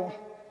arrival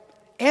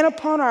and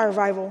upon our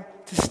arrival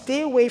to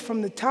stay away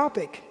from the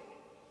topic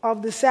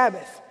of the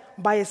Sabbath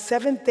by a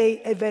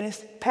Seventh-day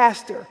Adventist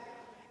pastor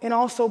and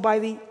also by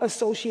the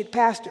associate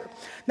pastor.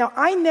 Now,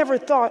 I never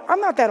thought, I'm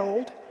not that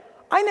old,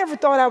 I never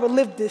thought I would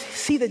live to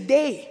see the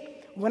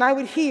day when I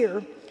would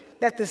hear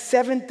that the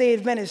Seventh-day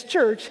Adventist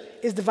church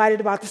is divided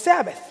about the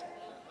Sabbath.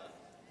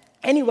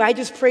 Anyway, I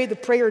just prayed the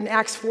prayer in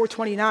Acts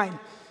 4:29.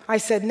 I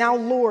said, "Now,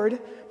 Lord,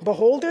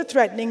 behold their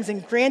threatenings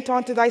and grant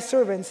unto thy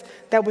servants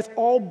that with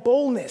all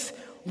boldness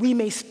we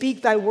may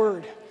speak thy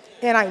word."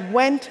 And I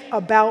went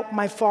about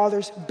my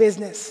Father's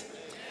business.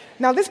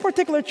 Now, this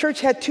particular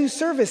church had 2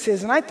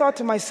 services, and I thought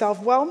to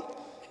myself, well,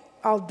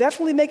 I'll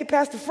definitely make it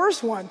past the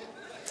first one.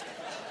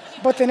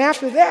 But then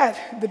after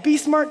that, the Be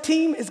Smart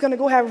team is going to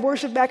go have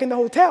worship back in the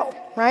hotel,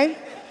 right?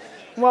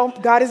 Well,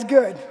 God is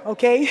good,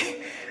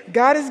 okay?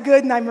 God is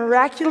good, and I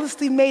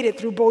miraculously made it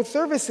through both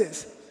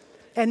services.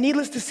 And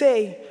needless to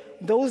say,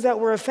 those that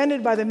were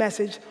offended by the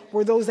message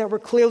were those that were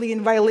clearly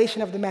in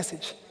violation of the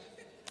message.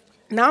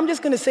 Now, I'm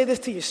just going to say this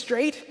to you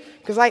straight,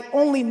 because I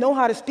only know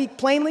how to speak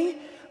plainly.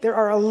 There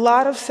are a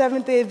lot of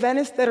Seventh-day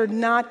Adventists that are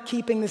not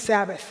keeping the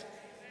Sabbath.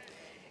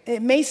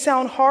 It may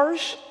sound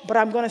harsh, but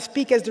I'm going to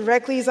speak as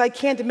directly as I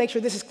can to make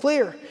sure this is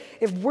clear.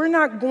 If we're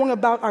not going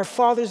about our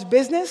Father's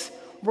business,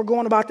 we're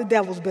going about the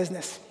devil's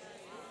business.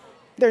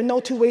 There are no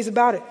 2 ways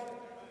about it.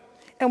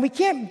 And we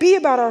can't be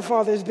about our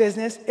Father's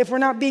business if we're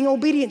not being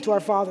obedient to our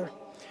Father.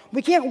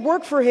 We can't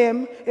work for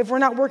him if we're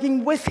not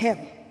working with him.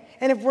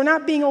 And if we're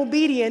not being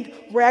obedient,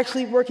 we're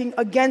actually working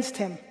against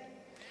him.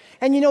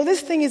 And you know, this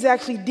thing is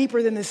actually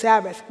deeper than the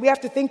Sabbath. We have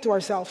to think to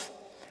ourselves,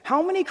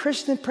 how many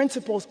Christian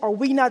principles are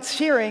we not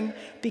sharing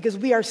because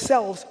we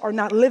ourselves are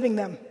not living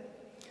them?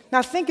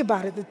 Now think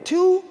about it. The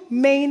 2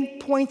 main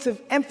points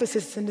of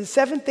emphasis in the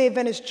Seventh-day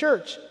Adventist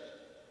church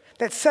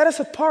that set us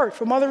apart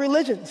from other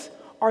religions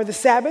are the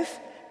Sabbath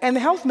and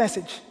the health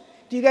message.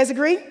 Do you guys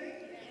agree?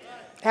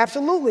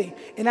 Absolutely.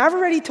 And I've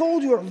already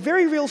told you a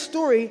very real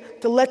story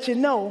to let you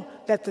know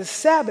that the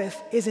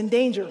Sabbath is in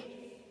danger.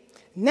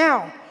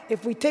 Now,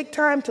 if we take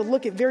time to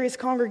look at various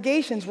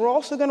congregations, we're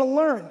also going to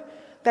learn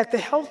that the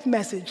health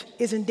message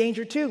is in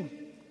danger too.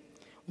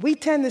 We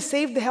tend to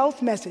save the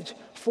health message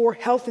for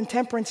Health and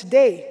Temperance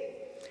Day,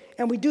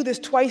 and we do this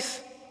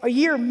twice a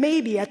year,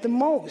 maybe at the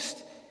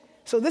most.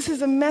 So this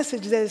is a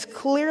message that is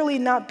clearly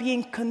not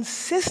being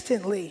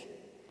consistently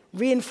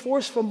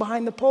reinforced from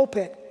behind the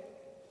pulpit.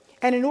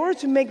 And in order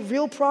to make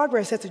real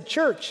progress as a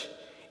church,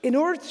 in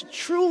order to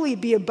truly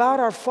be about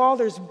our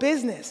Father's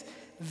business,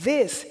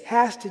 this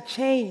has to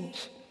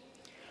change.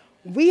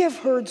 We have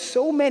heard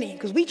so many,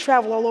 because we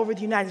travel all over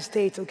the United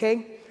States,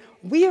 okay?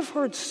 We have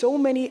heard so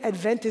many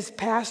Adventist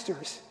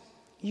pastors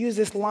use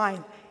this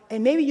line,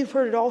 and maybe you've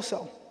heard it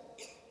also.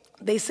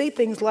 They say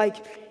things like,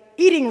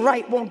 eating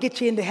right won't get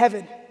you into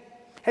heaven.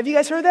 Have you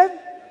guys heard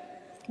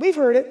that? We've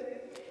heard it.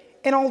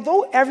 And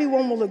although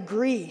everyone will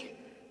agree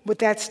with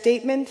that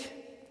statement,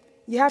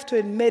 you have to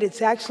admit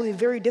it's actually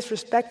very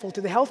disrespectful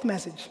to the health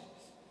message.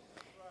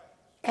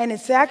 And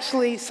it's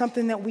actually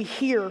something that we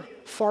hear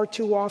far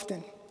too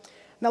often.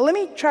 Now, let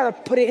me try to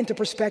put it into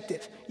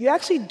perspective. You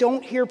actually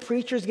don't hear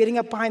preachers getting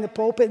up behind the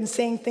pulpit and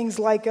saying things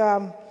like,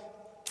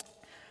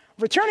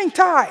 returning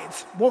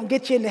tithes won't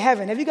get you into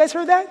heaven. Have you guys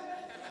heard that?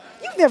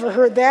 You've never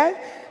heard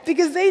that,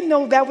 because they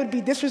know that would be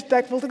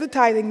disrespectful to the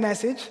tithing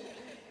message,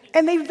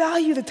 and they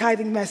value the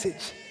tithing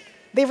message.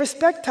 They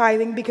respect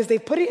tithing because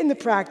they've put it into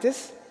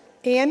practice,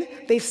 and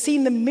they've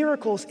seen the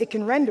miracles it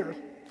can render.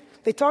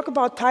 They talk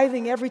about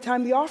tithing every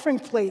time the offering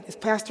plate is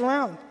passed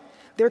around.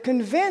 They're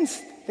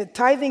convinced that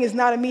tithing is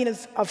not a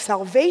means of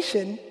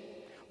salvation,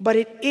 but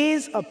it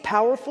is a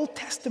powerful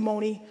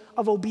testimony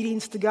of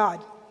obedience to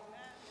God.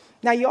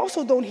 Now, you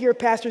also don't hear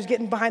pastors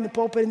getting behind the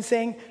pulpit and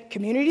saying,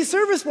 community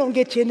service won't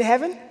get you into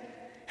heaven.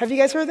 Have you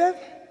guys heard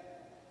that?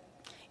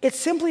 It's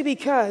simply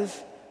because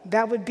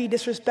that would be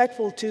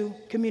disrespectful to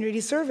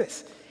community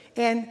service.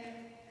 And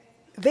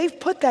they've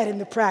put that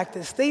into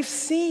practice. They've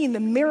seen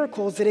the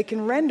miracles that it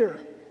can render.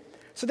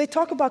 So they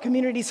talk about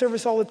community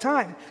service all the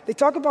time. They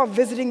talk about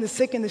visiting the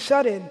sick and the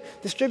shut-in,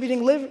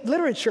 distributing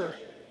literature,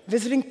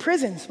 visiting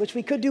prisons, which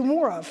we could do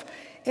more of.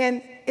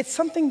 And it's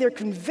something they're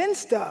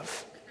convinced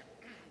of.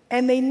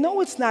 And they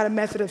know it's not a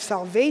method of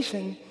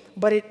salvation,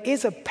 but it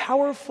is a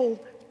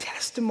powerful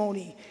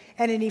testimony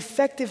and an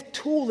effective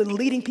tool in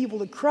leading people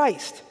to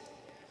Christ.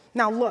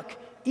 Now look,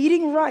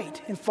 eating right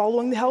and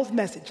following the health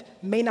message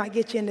may not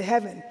get you into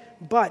heaven,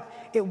 but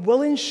it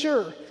will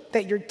ensure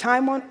that your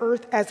time on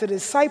earth as a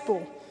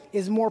disciple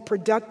is more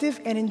productive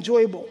and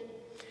enjoyable.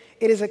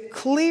 It is a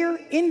clear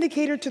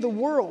indicator to the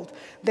world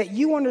that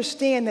you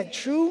understand that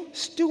true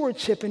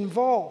stewardship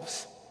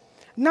involves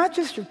not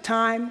just your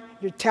time,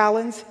 your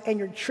talents, and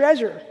your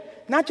treasure,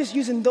 not just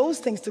using those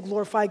things to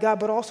glorify God,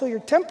 but also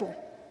your temple.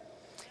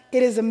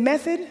 It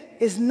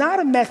is not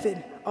a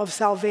method of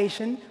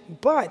salvation,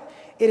 but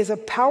it is a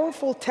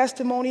powerful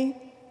testimony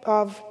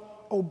of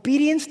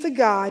obedience to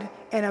God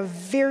and a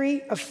very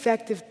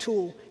effective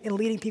tool in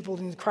leading people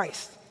into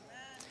Christ.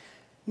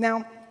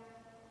 Now,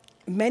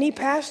 many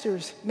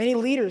pastors, many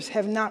leaders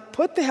have not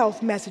put the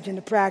health message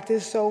into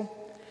practice, so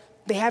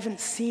they haven't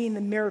seen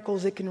the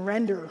miracles it can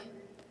render.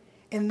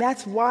 And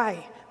that's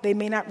why they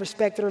may not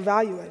respect it or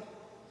value it.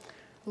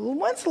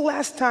 When's the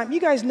last time, you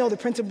guys know the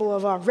principle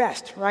of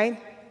rest,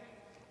 right?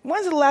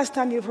 When's the last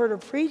time you've heard a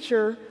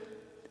preacher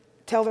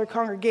tell their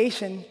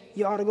congregation,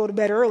 you ought to go to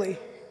bed early?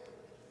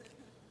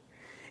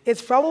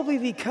 It's probably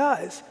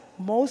because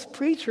most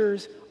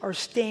preachers are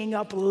staying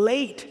up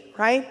late,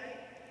 right?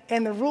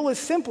 And the rule is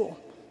simple.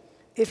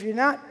 If you're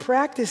not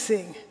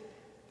practicing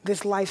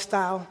this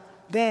lifestyle,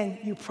 then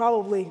you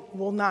probably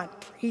will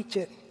not preach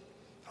it,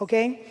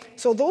 okay?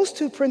 So those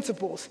two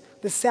principles,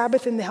 the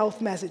Sabbath and the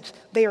health message,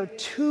 they are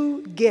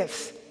two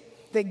gifts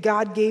that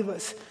God gave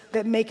us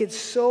that make it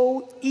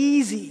so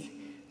easy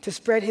to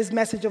spread his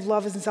message of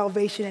love and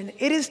salvation. And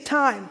it is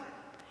time,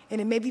 and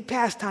it may be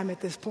past time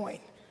at this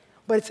point,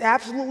 but it's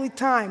absolutely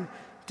time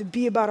to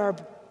be about our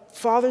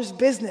Father's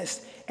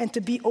business and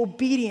to be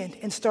obedient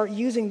and start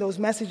using those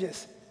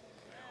messages.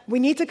 We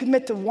need to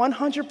commit to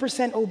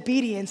 100%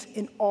 obedience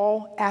in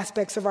all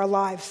aspects of our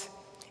lives.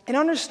 And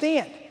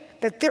understand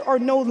that there are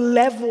no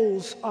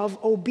levels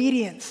of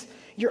obedience.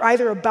 You're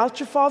either about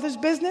your Father's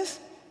business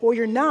or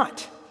you're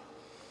not.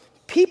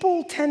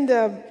 People tend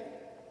to,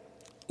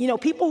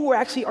 people who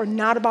actually are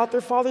not about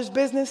their Father's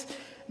business,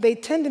 they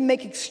tend to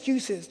make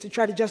excuses to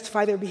try to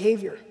justify their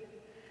behavior.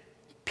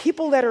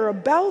 People that are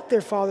about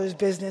their Father's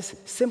business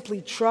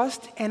simply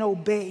trust and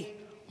obey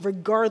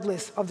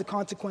regardless of the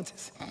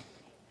consequences.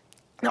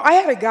 Now, I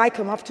had a guy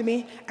come up to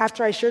me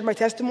after I shared my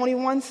testimony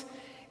once,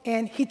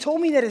 and he told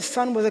me that his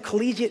son was a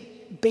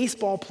collegiate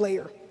baseball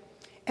player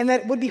and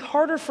that it would be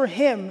harder for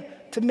him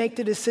to make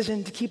the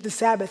decision to keep the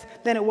Sabbath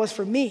than it was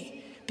for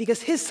me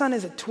because his son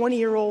is a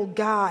 20-year-old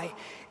guy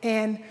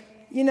and,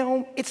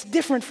 it's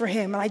different for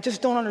him and I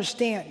just don't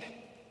understand.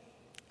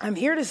 I'm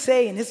here to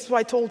say, and this is what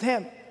I told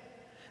him,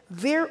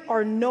 there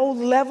are no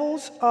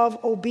levels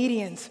of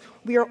obedience.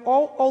 We are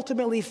all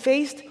ultimately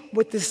faced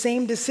with the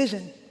same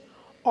decision.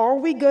 Are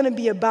we going to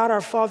be about our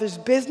Father's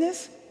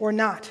business or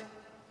not?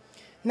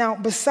 Now,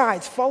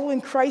 besides, following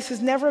Christ is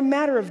never a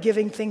matter of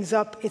giving things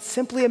up. It's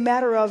simply a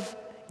matter of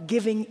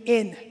giving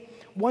in.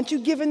 Once you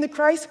give in to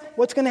Christ,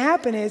 what's going to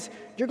happen is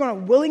you're going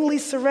to willingly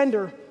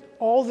surrender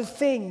all the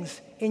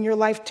things in your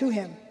life to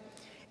him.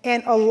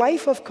 And a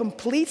life of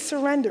complete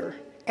surrender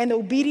and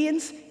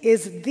obedience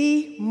is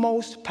the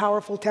most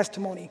powerful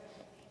testimony.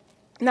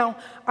 Now,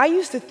 I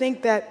used to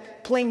think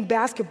that playing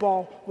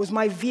basketball was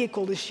my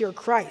vehicle to share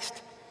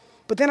Christ.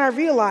 But then I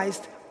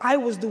realized I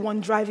was the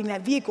one driving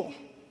that vehicle.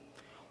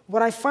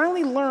 What I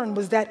finally learned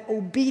was that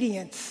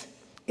obedience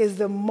is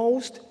the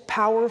most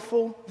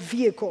powerful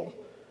vehicle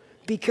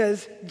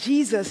because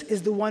Jesus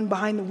is the one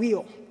behind the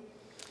wheel.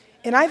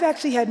 And I've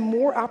actually had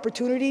more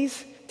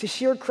opportunities to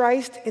share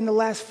Christ in the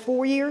last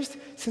 4 years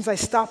since I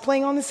stopped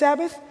playing on the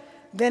Sabbath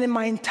than in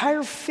my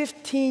entire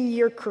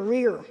 15-year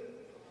career.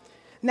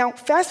 Now,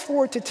 fast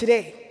forward to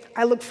today.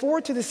 I look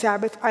forward to the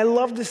Sabbath. I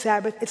love the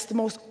Sabbath. It's the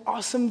most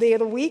awesome day of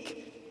the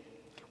week.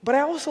 But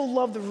I also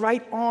love the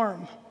right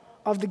arm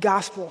of the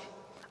gospel.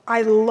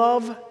 I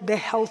love the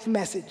health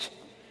message.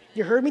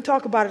 You heard me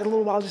talk about it a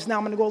little while just now.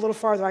 I'm going to go a little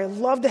farther. I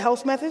love the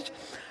health message.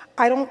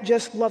 I don't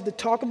just love to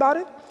talk about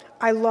it.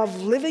 I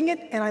love living it,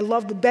 and I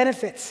love the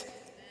benefits.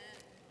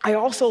 I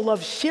also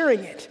love sharing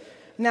it.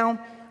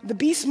 Now, the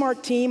Be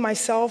Smart team,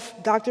 myself,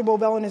 Dr.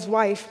 Bobel and his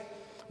wife,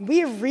 we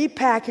have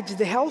repackaged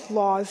the health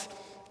laws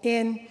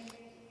in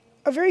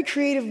a very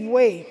creative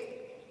way.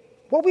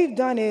 What we've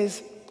done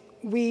is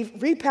we've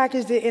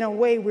repackaged it in a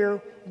way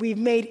where we've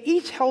made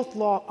each health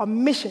law a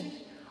mission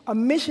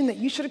that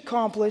you should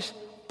accomplish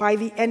by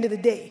the end of the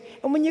day.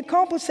 And when you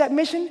accomplish that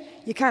mission,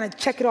 you kind of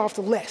check it off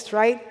the list,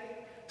 right?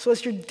 So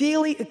it's your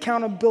daily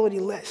accountability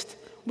list.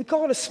 We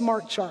call it a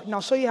SMART chart, and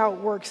I'll show you how it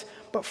works.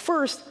 But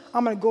first,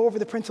 I'm going to go over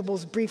the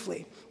principles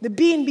briefly. The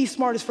B and Be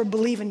Smart is for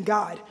believe in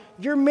God.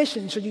 Your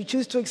mission, should you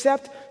choose to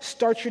accept,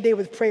 start your day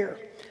with prayer.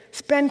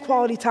 Spend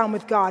quality time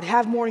with God.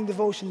 Have morning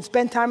devotion.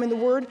 Spend time in the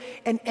Word,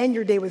 and end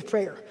your day with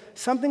prayer.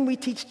 Something we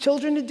teach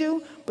children to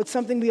do, but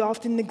something we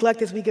often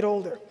neglect as we get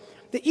older.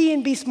 The E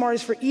and Be Smart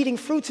is for eating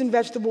fruits and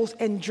vegetables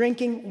and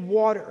drinking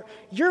water.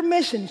 Your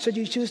mission, should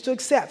you choose to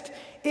accept,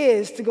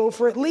 is to go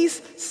for at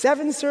least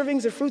 7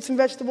 servings of fruits and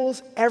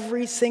vegetables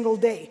every single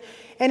day.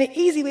 And an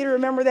easy way to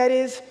remember that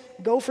is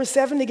go for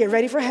 7 to get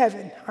ready for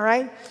heaven, all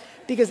right?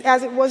 Because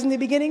as it was in the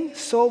beginning,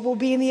 so it will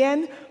be in the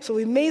end. So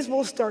we may as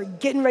well start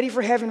getting ready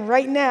for heaven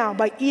right now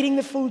by eating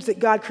the foods that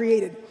God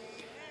created.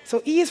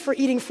 So E is for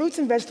eating fruits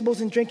and vegetables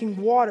and drinking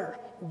water.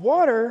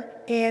 Water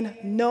and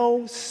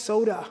no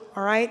soda,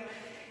 all right?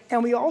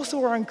 And we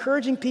also are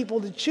encouraging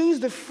people to choose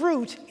the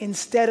fruit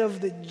instead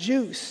of the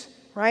juice,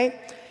 right?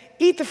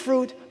 Eat the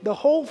fruit, the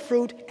whole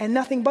fruit, and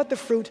nothing but the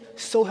fruit,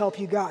 so help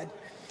you God.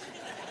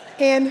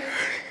 And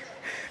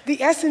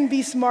the S and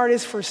Be Smart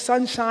is for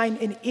sunshine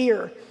and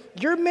air.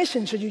 Your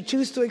mission, should you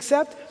choose to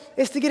accept,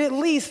 is to get at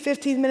least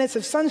 15 minutes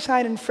of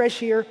sunshine and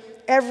fresh air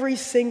every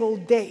single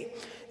day.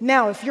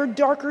 Now, if you're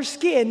darker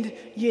skinned,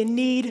 you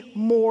need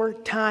more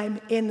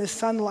time in the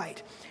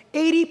sunlight.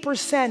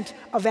 80%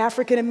 of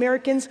African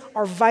Americans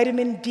are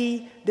vitamin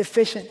D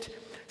deficient.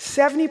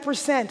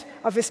 70%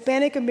 of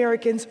Hispanic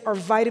Americans are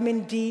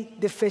vitamin D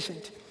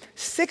deficient.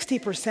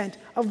 60%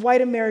 of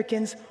white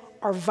Americans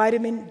are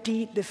vitamin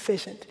D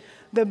deficient.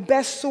 The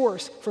best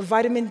source for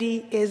vitamin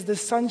D is the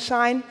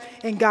sunshine,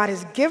 and God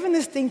has given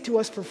this thing to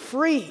us for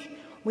free.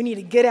 We need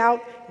to get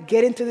out,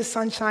 get into the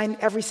sunshine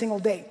every single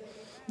day.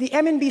 The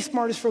M and Be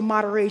Smart is for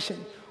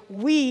moderation.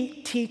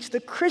 We teach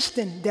the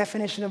Christian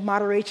definition of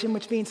moderation,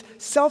 which means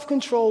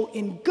self-control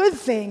in good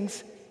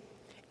things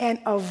and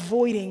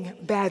avoiding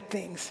bad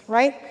things,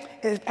 right?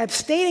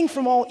 Abstaining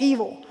from all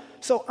evil.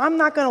 So I'm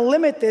not going to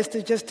limit this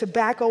to just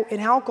tobacco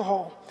and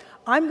alcohol.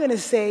 I'm going to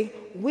say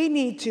we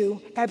need to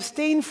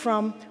abstain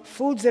from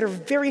foods that are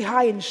very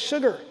high in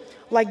sugar,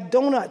 like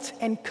donuts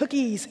and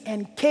cookies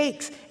and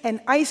cakes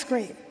and ice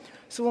cream.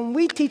 So when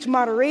we teach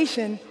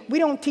moderation, we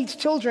don't teach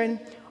children,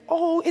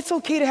 oh, it's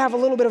okay to have a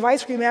little bit of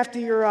ice cream after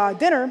your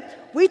dinner.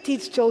 We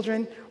teach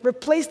children,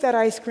 replace that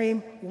ice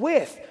cream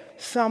with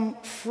some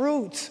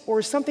fruits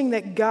or something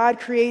that God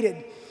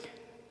created.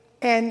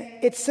 And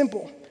it's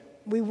simple.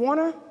 We want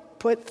to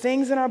put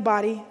things in our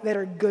body that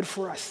are good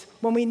for us.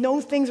 When we know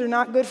things are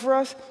not good for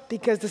us,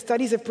 because the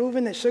studies have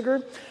proven that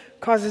sugar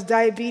causes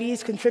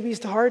diabetes, contributes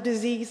to heart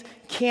disease,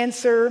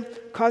 cancer,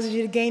 causes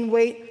you to gain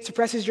weight,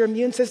 suppresses your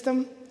immune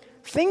system,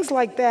 things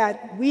like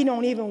that we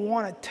don't even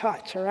want to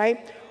touch, all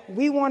right?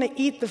 We want to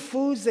eat the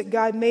foods that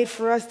God made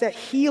for us that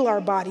heal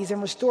our bodies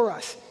and restore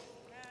us.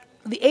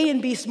 The A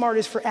and Be Smart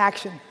is for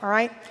action, all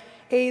right?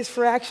 A is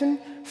for action.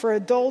 For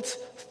adults,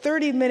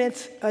 30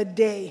 minutes a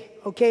day,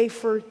 okay?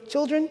 For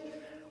children,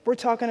 we're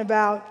talking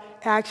about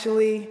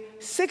actually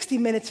 60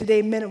 minutes a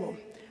day minimum.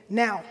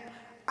 Now,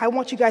 I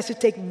want you guys to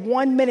take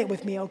 1 minute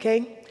with me,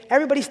 okay?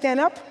 Everybody stand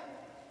up,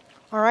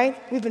 all right?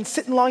 We've been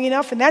sitting long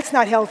enough, and that's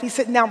not healthy,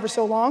 sitting down for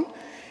so long.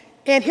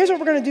 And here's what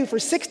we're going to do. For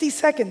 60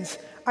 seconds,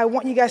 I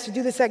want you guys to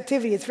do this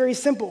activity. It's very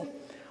simple,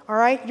 all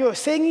right? You're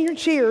sitting in your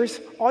chairs.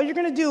 All you're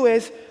going to do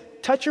is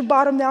touch your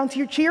bottom down to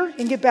your chair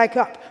and get back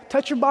up.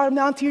 Touch your bottom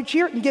down to your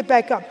chair and get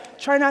back up.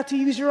 Try not to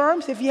use your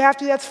arms. If you have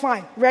to, that's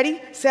fine.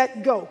 Ready,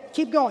 set, go.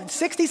 Keep going.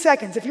 60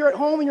 seconds. If you're at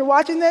home and you're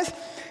watching this,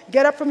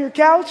 get up from your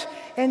couch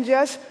and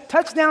just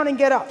touch down and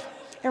get up.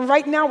 And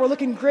right now, we're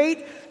looking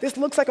great. This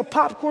looks like a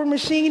popcorn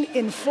machine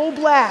in full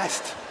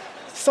blast.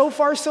 So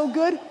far, so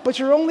good, but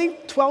you're only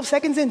 12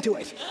 seconds into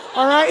it,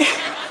 all right?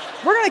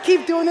 We're gonna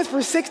keep doing this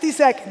for 60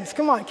 seconds.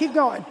 Come on, keep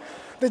going.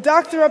 The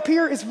doctor up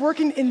here is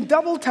working in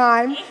double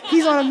time.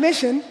 He's on a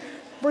mission.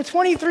 We're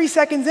 23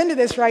 seconds into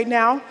this right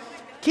now.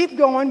 Keep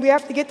going. We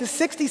have to get to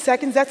 60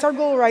 seconds. That's our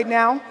goal right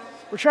now.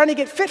 We're trying to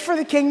get fit for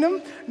the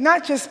kingdom,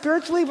 not just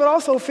spiritually, but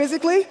also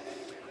physically.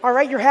 All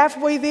right, you're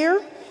halfway there.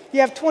 You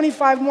have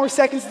 25 more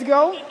seconds to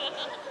go.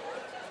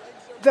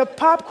 The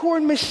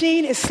popcorn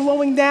machine is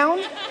slowing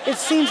down. It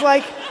seems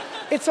like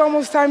it's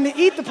almost time to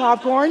eat the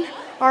popcorn.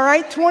 All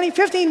right,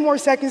 15 more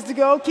seconds to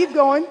go. Keep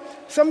going.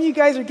 Some of you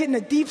guys are getting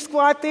a deep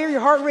squat there. Your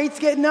heart rate's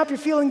getting up. You're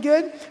feeling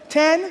good.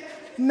 10,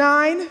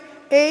 9,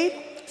 8,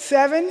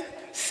 7,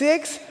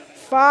 6,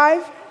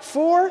 5,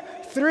 4,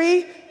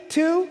 3,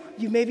 2.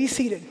 You may be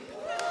seated.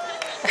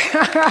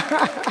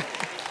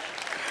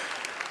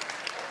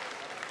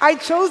 I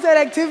chose that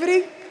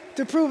activity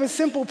to prove a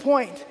simple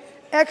point.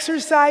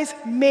 Exercise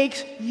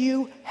makes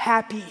you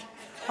happy,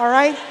 all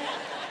right?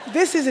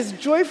 This is as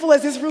joyful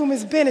as this room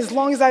has been as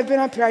long as I've been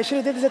up here. I should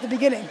have did this at the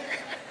beginning.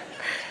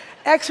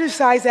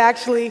 Exercise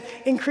actually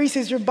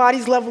increases your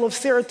body's level of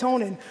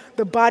serotonin,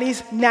 the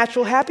body's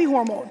natural happy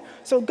hormone.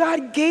 So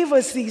God gave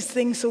us these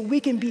things so we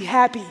can be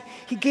happy.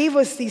 He gave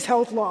us these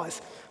health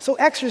laws. So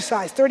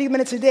exercise, 30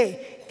 minutes a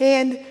day.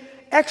 And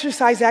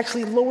exercise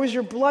actually lowers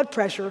your blood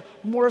pressure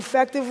more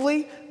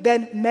effectively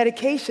than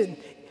medication.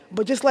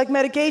 But just like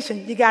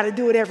medication, you got to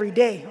do it every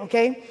day,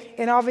 okay?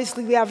 And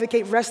obviously, we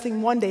advocate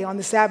resting one day on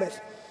the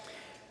Sabbath.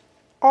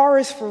 R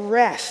is for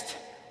rest.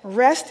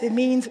 Rest, it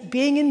means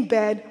being in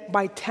bed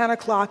by 10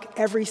 o'clock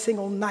every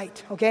single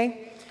night,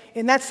 okay?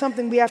 And that's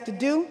something we have to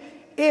do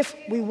if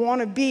we want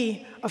to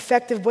be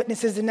effective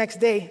witnesses the next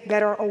day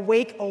that are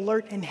awake,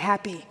 alert, and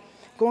happy.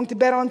 Going to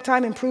bed on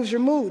time improves your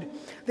mood.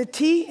 The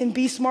T in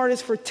Be Smart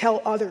is for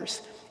tell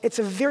others. It's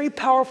a very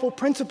powerful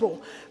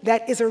principle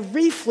that is a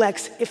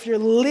reflex if you're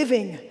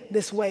living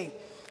this way.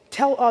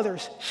 Tell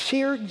others,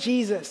 share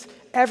Jesus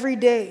every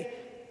day,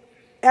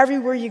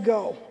 everywhere you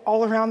go,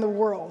 all around the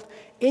world.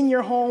 In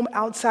your home,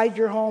 outside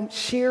your home,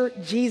 share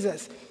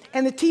Jesus.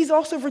 And the T is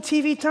also for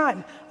TV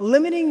time,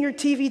 limiting your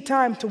TV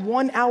time to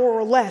 1 hour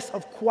or less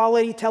of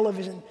quality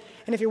television.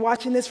 And if you're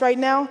watching this right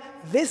now,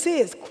 this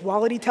is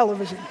quality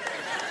television.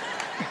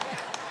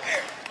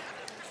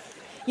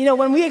 You know,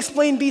 when we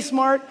explain Be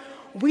Smart,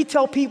 we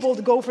tell people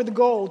to go for the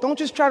goal. Don't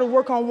just try to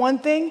work on one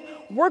thing,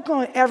 work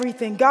on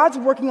everything. God's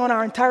working on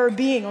our entire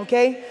being,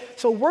 okay?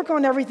 So work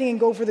on everything and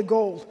go for the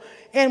goal.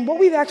 And what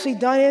we've actually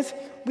done is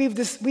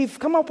we've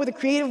come up with a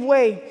creative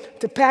way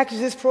to package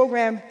this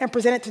program and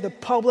present it to the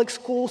public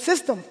school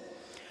system.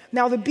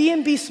 Now, the B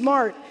and Be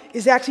Smart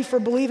is actually for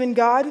Believe in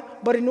God,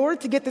 but in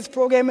order to get this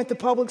program into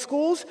public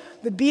schools,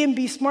 the B and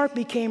Be Smart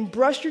became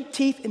Brush Your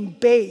Teeth and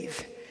Bathe.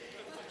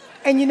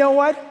 And you know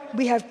what?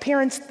 We have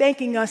parents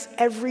thanking us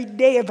every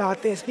day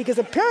about this because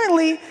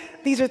apparently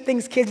these are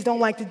things kids don't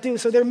like to do.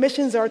 So their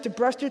missions are to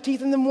brush their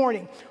teeth in the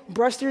morning,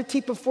 brush their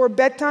teeth before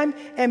bedtime,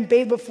 and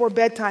bathe before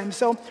bedtime.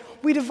 So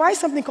we devised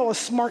something called a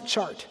smart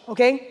chart,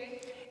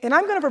 okay? And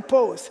I'm going to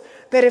propose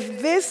that if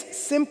this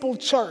simple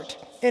chart,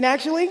 and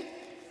actually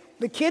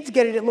the kids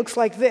get it, it looks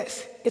like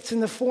this. It's in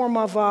the form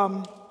of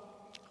a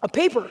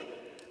paper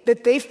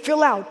that they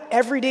fill out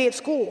every day at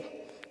school.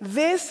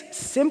 This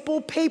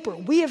simple paper,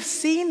 we have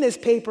seen this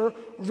paper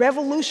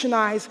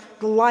revolutionize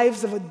the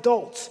lives of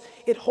adults.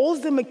 It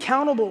holds them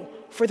accountable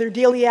for their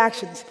daily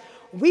actions.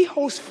 We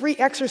host free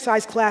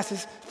exercise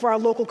classes for our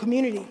local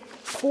community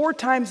 4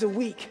 times a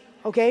week,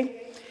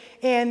 okay?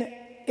 And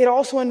it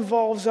also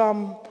involves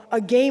a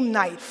game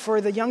night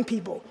for the young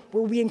people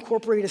where we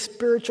incorporate a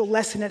spiritual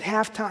lesson at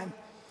halftime.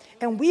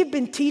 And we've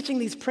been teaching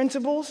these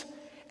principles,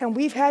 and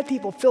we've had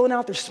people filling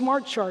out their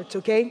smart charts,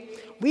 okay?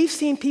 We've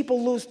seen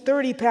people lose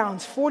 30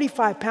 pounds,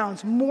 45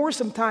 pounds, more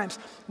sometimes.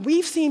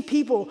 We've seen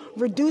people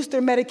reduce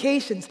their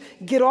medications,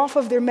 get off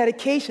of their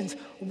medications.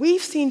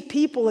 We've seen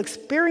people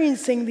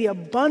experiencing the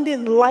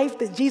abundant life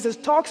that Jesus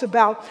talks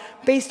about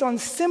based on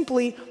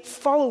simply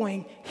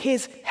following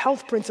his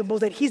health principles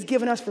that he's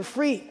given us for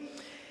free.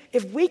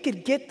 If we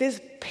could get this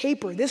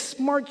paper, this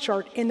smart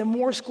chart into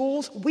more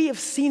schools, we have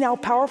seen how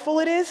powerful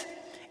it is.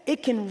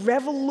 It can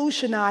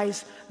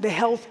revolutionize the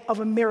health of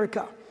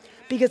America.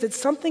 Because it's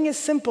something as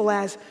simple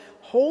as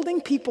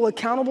holding people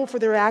accountable for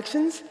their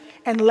actions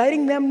and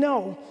letting them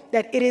know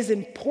that it is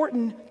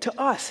important to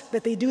us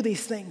that they do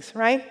these things,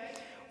 right?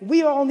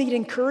 We all need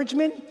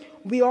encouragement.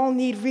 We all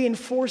need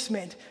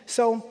reinforcement.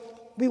 So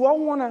we all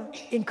want to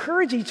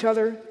encourage each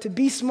other to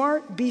be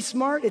smart, be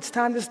smart. It's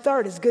time to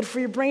start. It's good for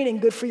your brain and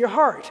good for your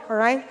heart, all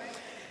right?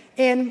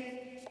 And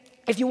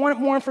if you want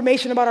more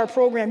information about our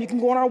program, you can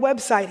go on our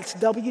website. It's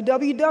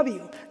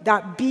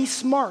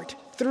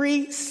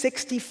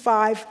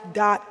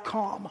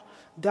www.besmart365.com.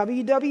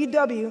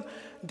 www.besmart365.com.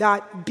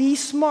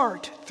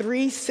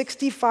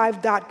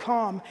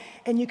 www.besmart365.com,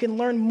 and you can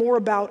learn more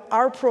about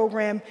our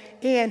program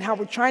and how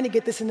we're trying to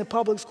get this into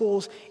public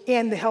schools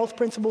and the health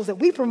principles that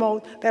we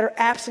promote that are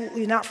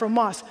absolutely not from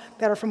us,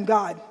 that are from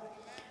God.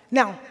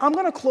 Now, I'm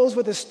going to close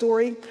with a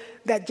story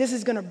that just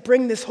is going to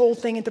bring this whole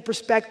thing into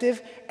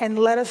perspective and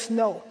let us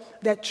know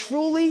that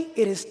truly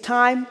it is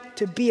time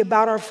to be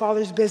about our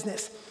Father's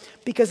business.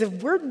 Because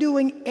if we're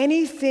doing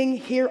anything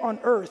here on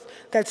earth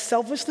that's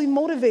selfishly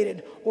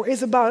motivated or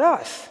is about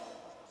us,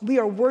 we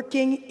are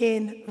working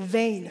in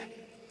vain.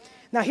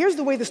 Now, here's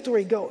the way the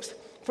story goes.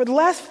 For the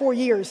last 4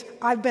 years,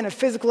 I've been a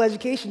physical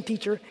education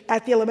teacher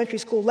at the elementary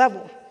school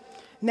level.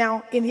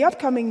 Now, in the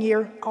upcoming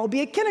year, I'll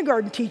be a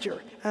kindergarten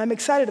teacher, and I'm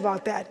excited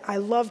about that. I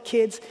love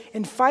kids,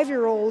 and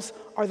 5-year-olds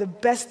are the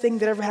best thing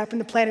that ever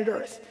happened to planet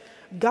Earth.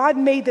 God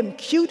made them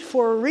cute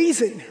for a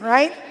reason,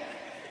 right?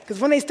 Because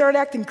when they start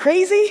acting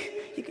crazy,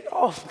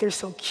 oh, they're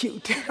so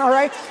cute, all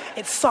right?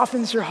 It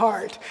softens your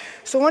heart.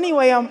 So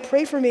anyway,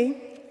 pray for me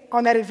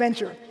on that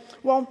adventure.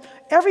 Well,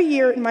 every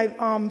year in my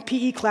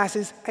PE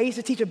classes, I used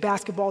to teach a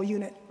basketball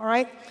unit, all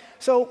right?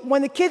 So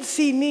when the kids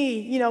see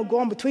me,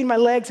 going between my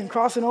legs and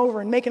crossing over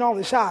and making all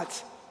the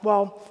shots,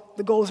 well,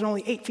 the goals are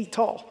only 8 feet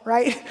tall,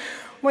 right?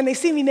 When they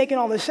see me making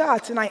all the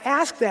shots and I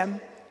ask them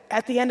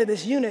at the end of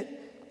this unit,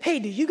 hey,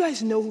 do you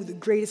guys know who the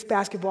greatest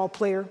basketball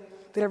player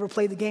that ever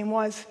played the game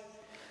was?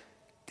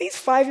 These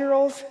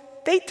 5-year-olds,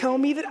 they tell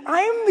me that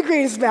I am the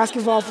greatest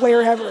basketball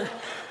player ever.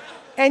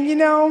 And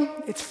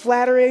it's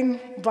flattering,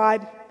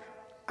 but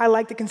I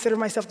like to consider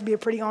myself to be a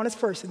pretty honest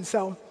person,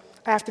 so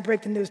I have to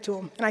break the news to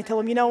them. And I tell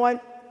them, you know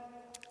what?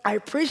 I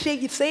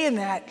appreciate you saying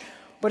that,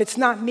 but it's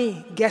not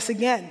me. Guess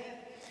again.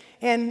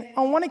 And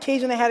on one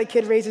occasion, I had a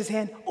kid raise his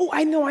hand. Oh,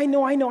 I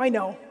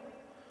know.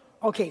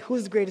 Okay,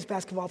 who's the greatest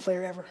basketball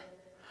player ever?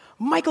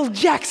 Michael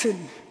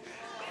Jackson.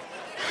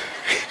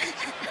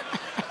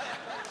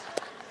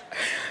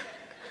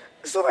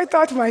 So I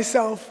thought to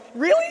myself,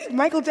 really?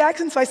 Michael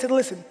Jackson? So I said,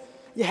 listen,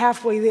 you're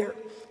halfway there.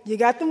 You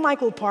got the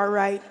Michael part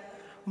right.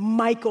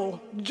 Michael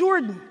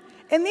Jordan.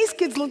 And these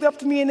kids looked up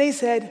to me and they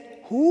said,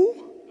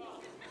 who?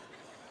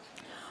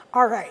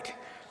 All right.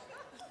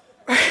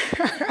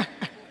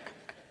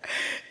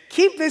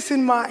 Keep this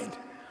in mind.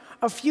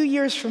 A few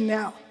years from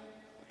now,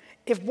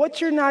 if what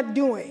you're not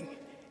doing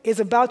is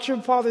about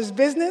your Father's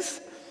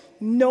business,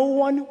 no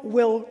one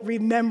will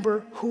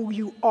remember who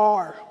you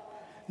are.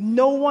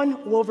 No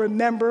one will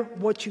remember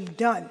what you've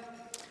done.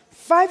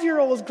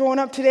 5-year-olds growing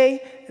up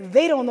today,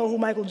 they don't know who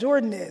Michael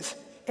Jordan is.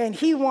 And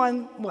he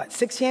won,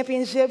 6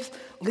 championships,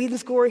 leading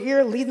scorer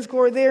here, leading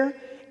scorer there.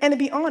 And to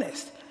be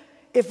honest,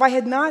 if I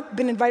had not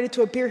been invited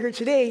to appear here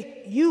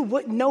today, you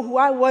wouldn't know who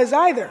I was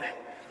either,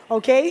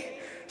 okay?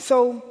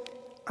 So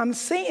I'm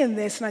saying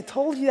this, and I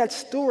told you that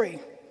story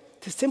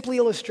to simply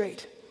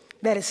illustrate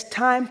that it's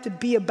time to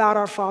be about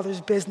our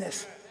Father's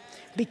business.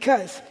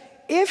 Because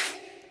if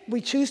we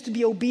choose to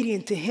be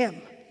obedient to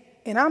Him,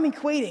 and I'm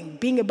equating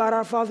being about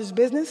our Father's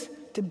business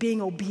to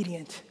being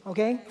obedient,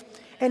 okay?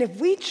 And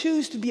if we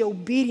choose to be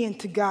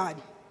obedient to God,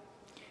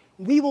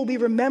 we will be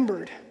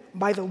remembered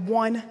by the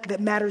one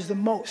that matters the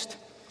most.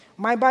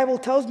 My Bible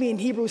tells me in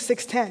Hebrews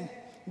 6:10,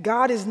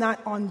 God is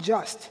not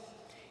unjust.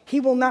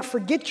 He will not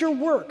forget your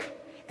work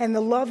and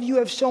the love you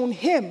have shown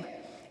Him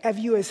as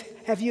you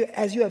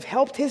have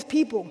helped His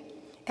people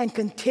and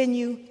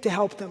continue to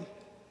help them.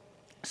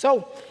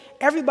 So,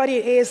 everybody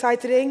at ASI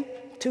today,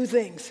 2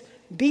 things.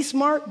 Be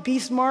smart,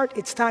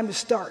 it's time to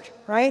start,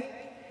 right?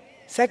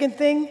 Second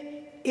thing,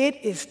 it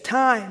is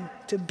time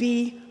to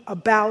be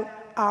about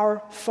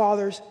our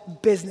Father's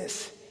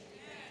business.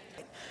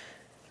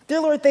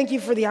 Dear Lord, thank you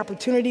for the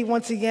opportunity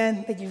once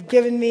again that you've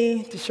given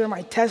me to share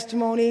my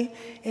testimony,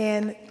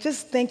 and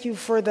just thank you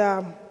for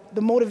the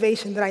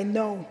motivation that I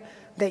know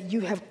that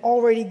you have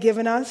already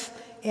given us.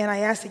 And I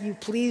ask that you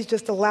please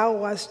just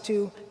allow us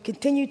to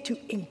continue to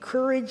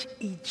encourage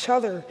each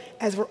other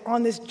as we're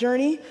on this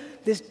journey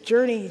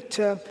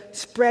to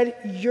spread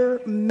your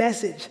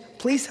message.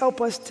 Please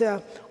help us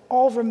to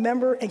all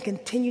remember and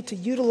continue to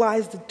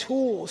utilize the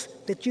tools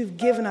that you've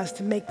given us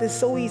to make this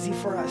so easy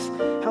for us.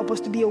 Help us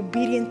to be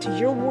obedient to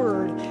your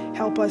word.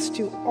 Help us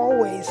to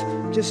always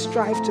just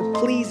strive to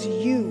please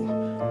you.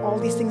 All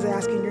these things I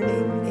ask in your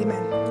name.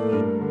 Amen.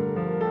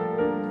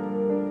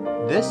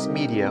 This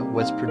media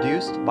was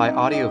produced by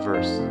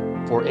Audioverse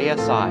for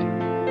ASI,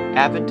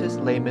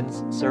 Adventist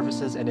Layman's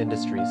Services and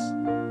Industries.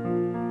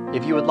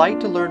 If you would like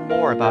to learn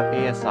more about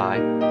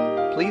ASI,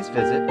 please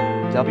visit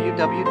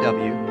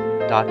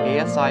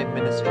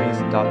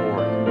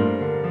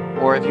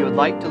www.asiministries.org. Or if you would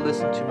like to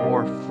listen to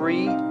more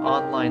free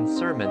online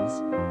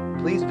sermons,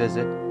 please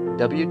visit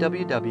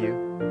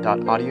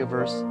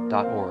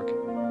www.audioverse.org.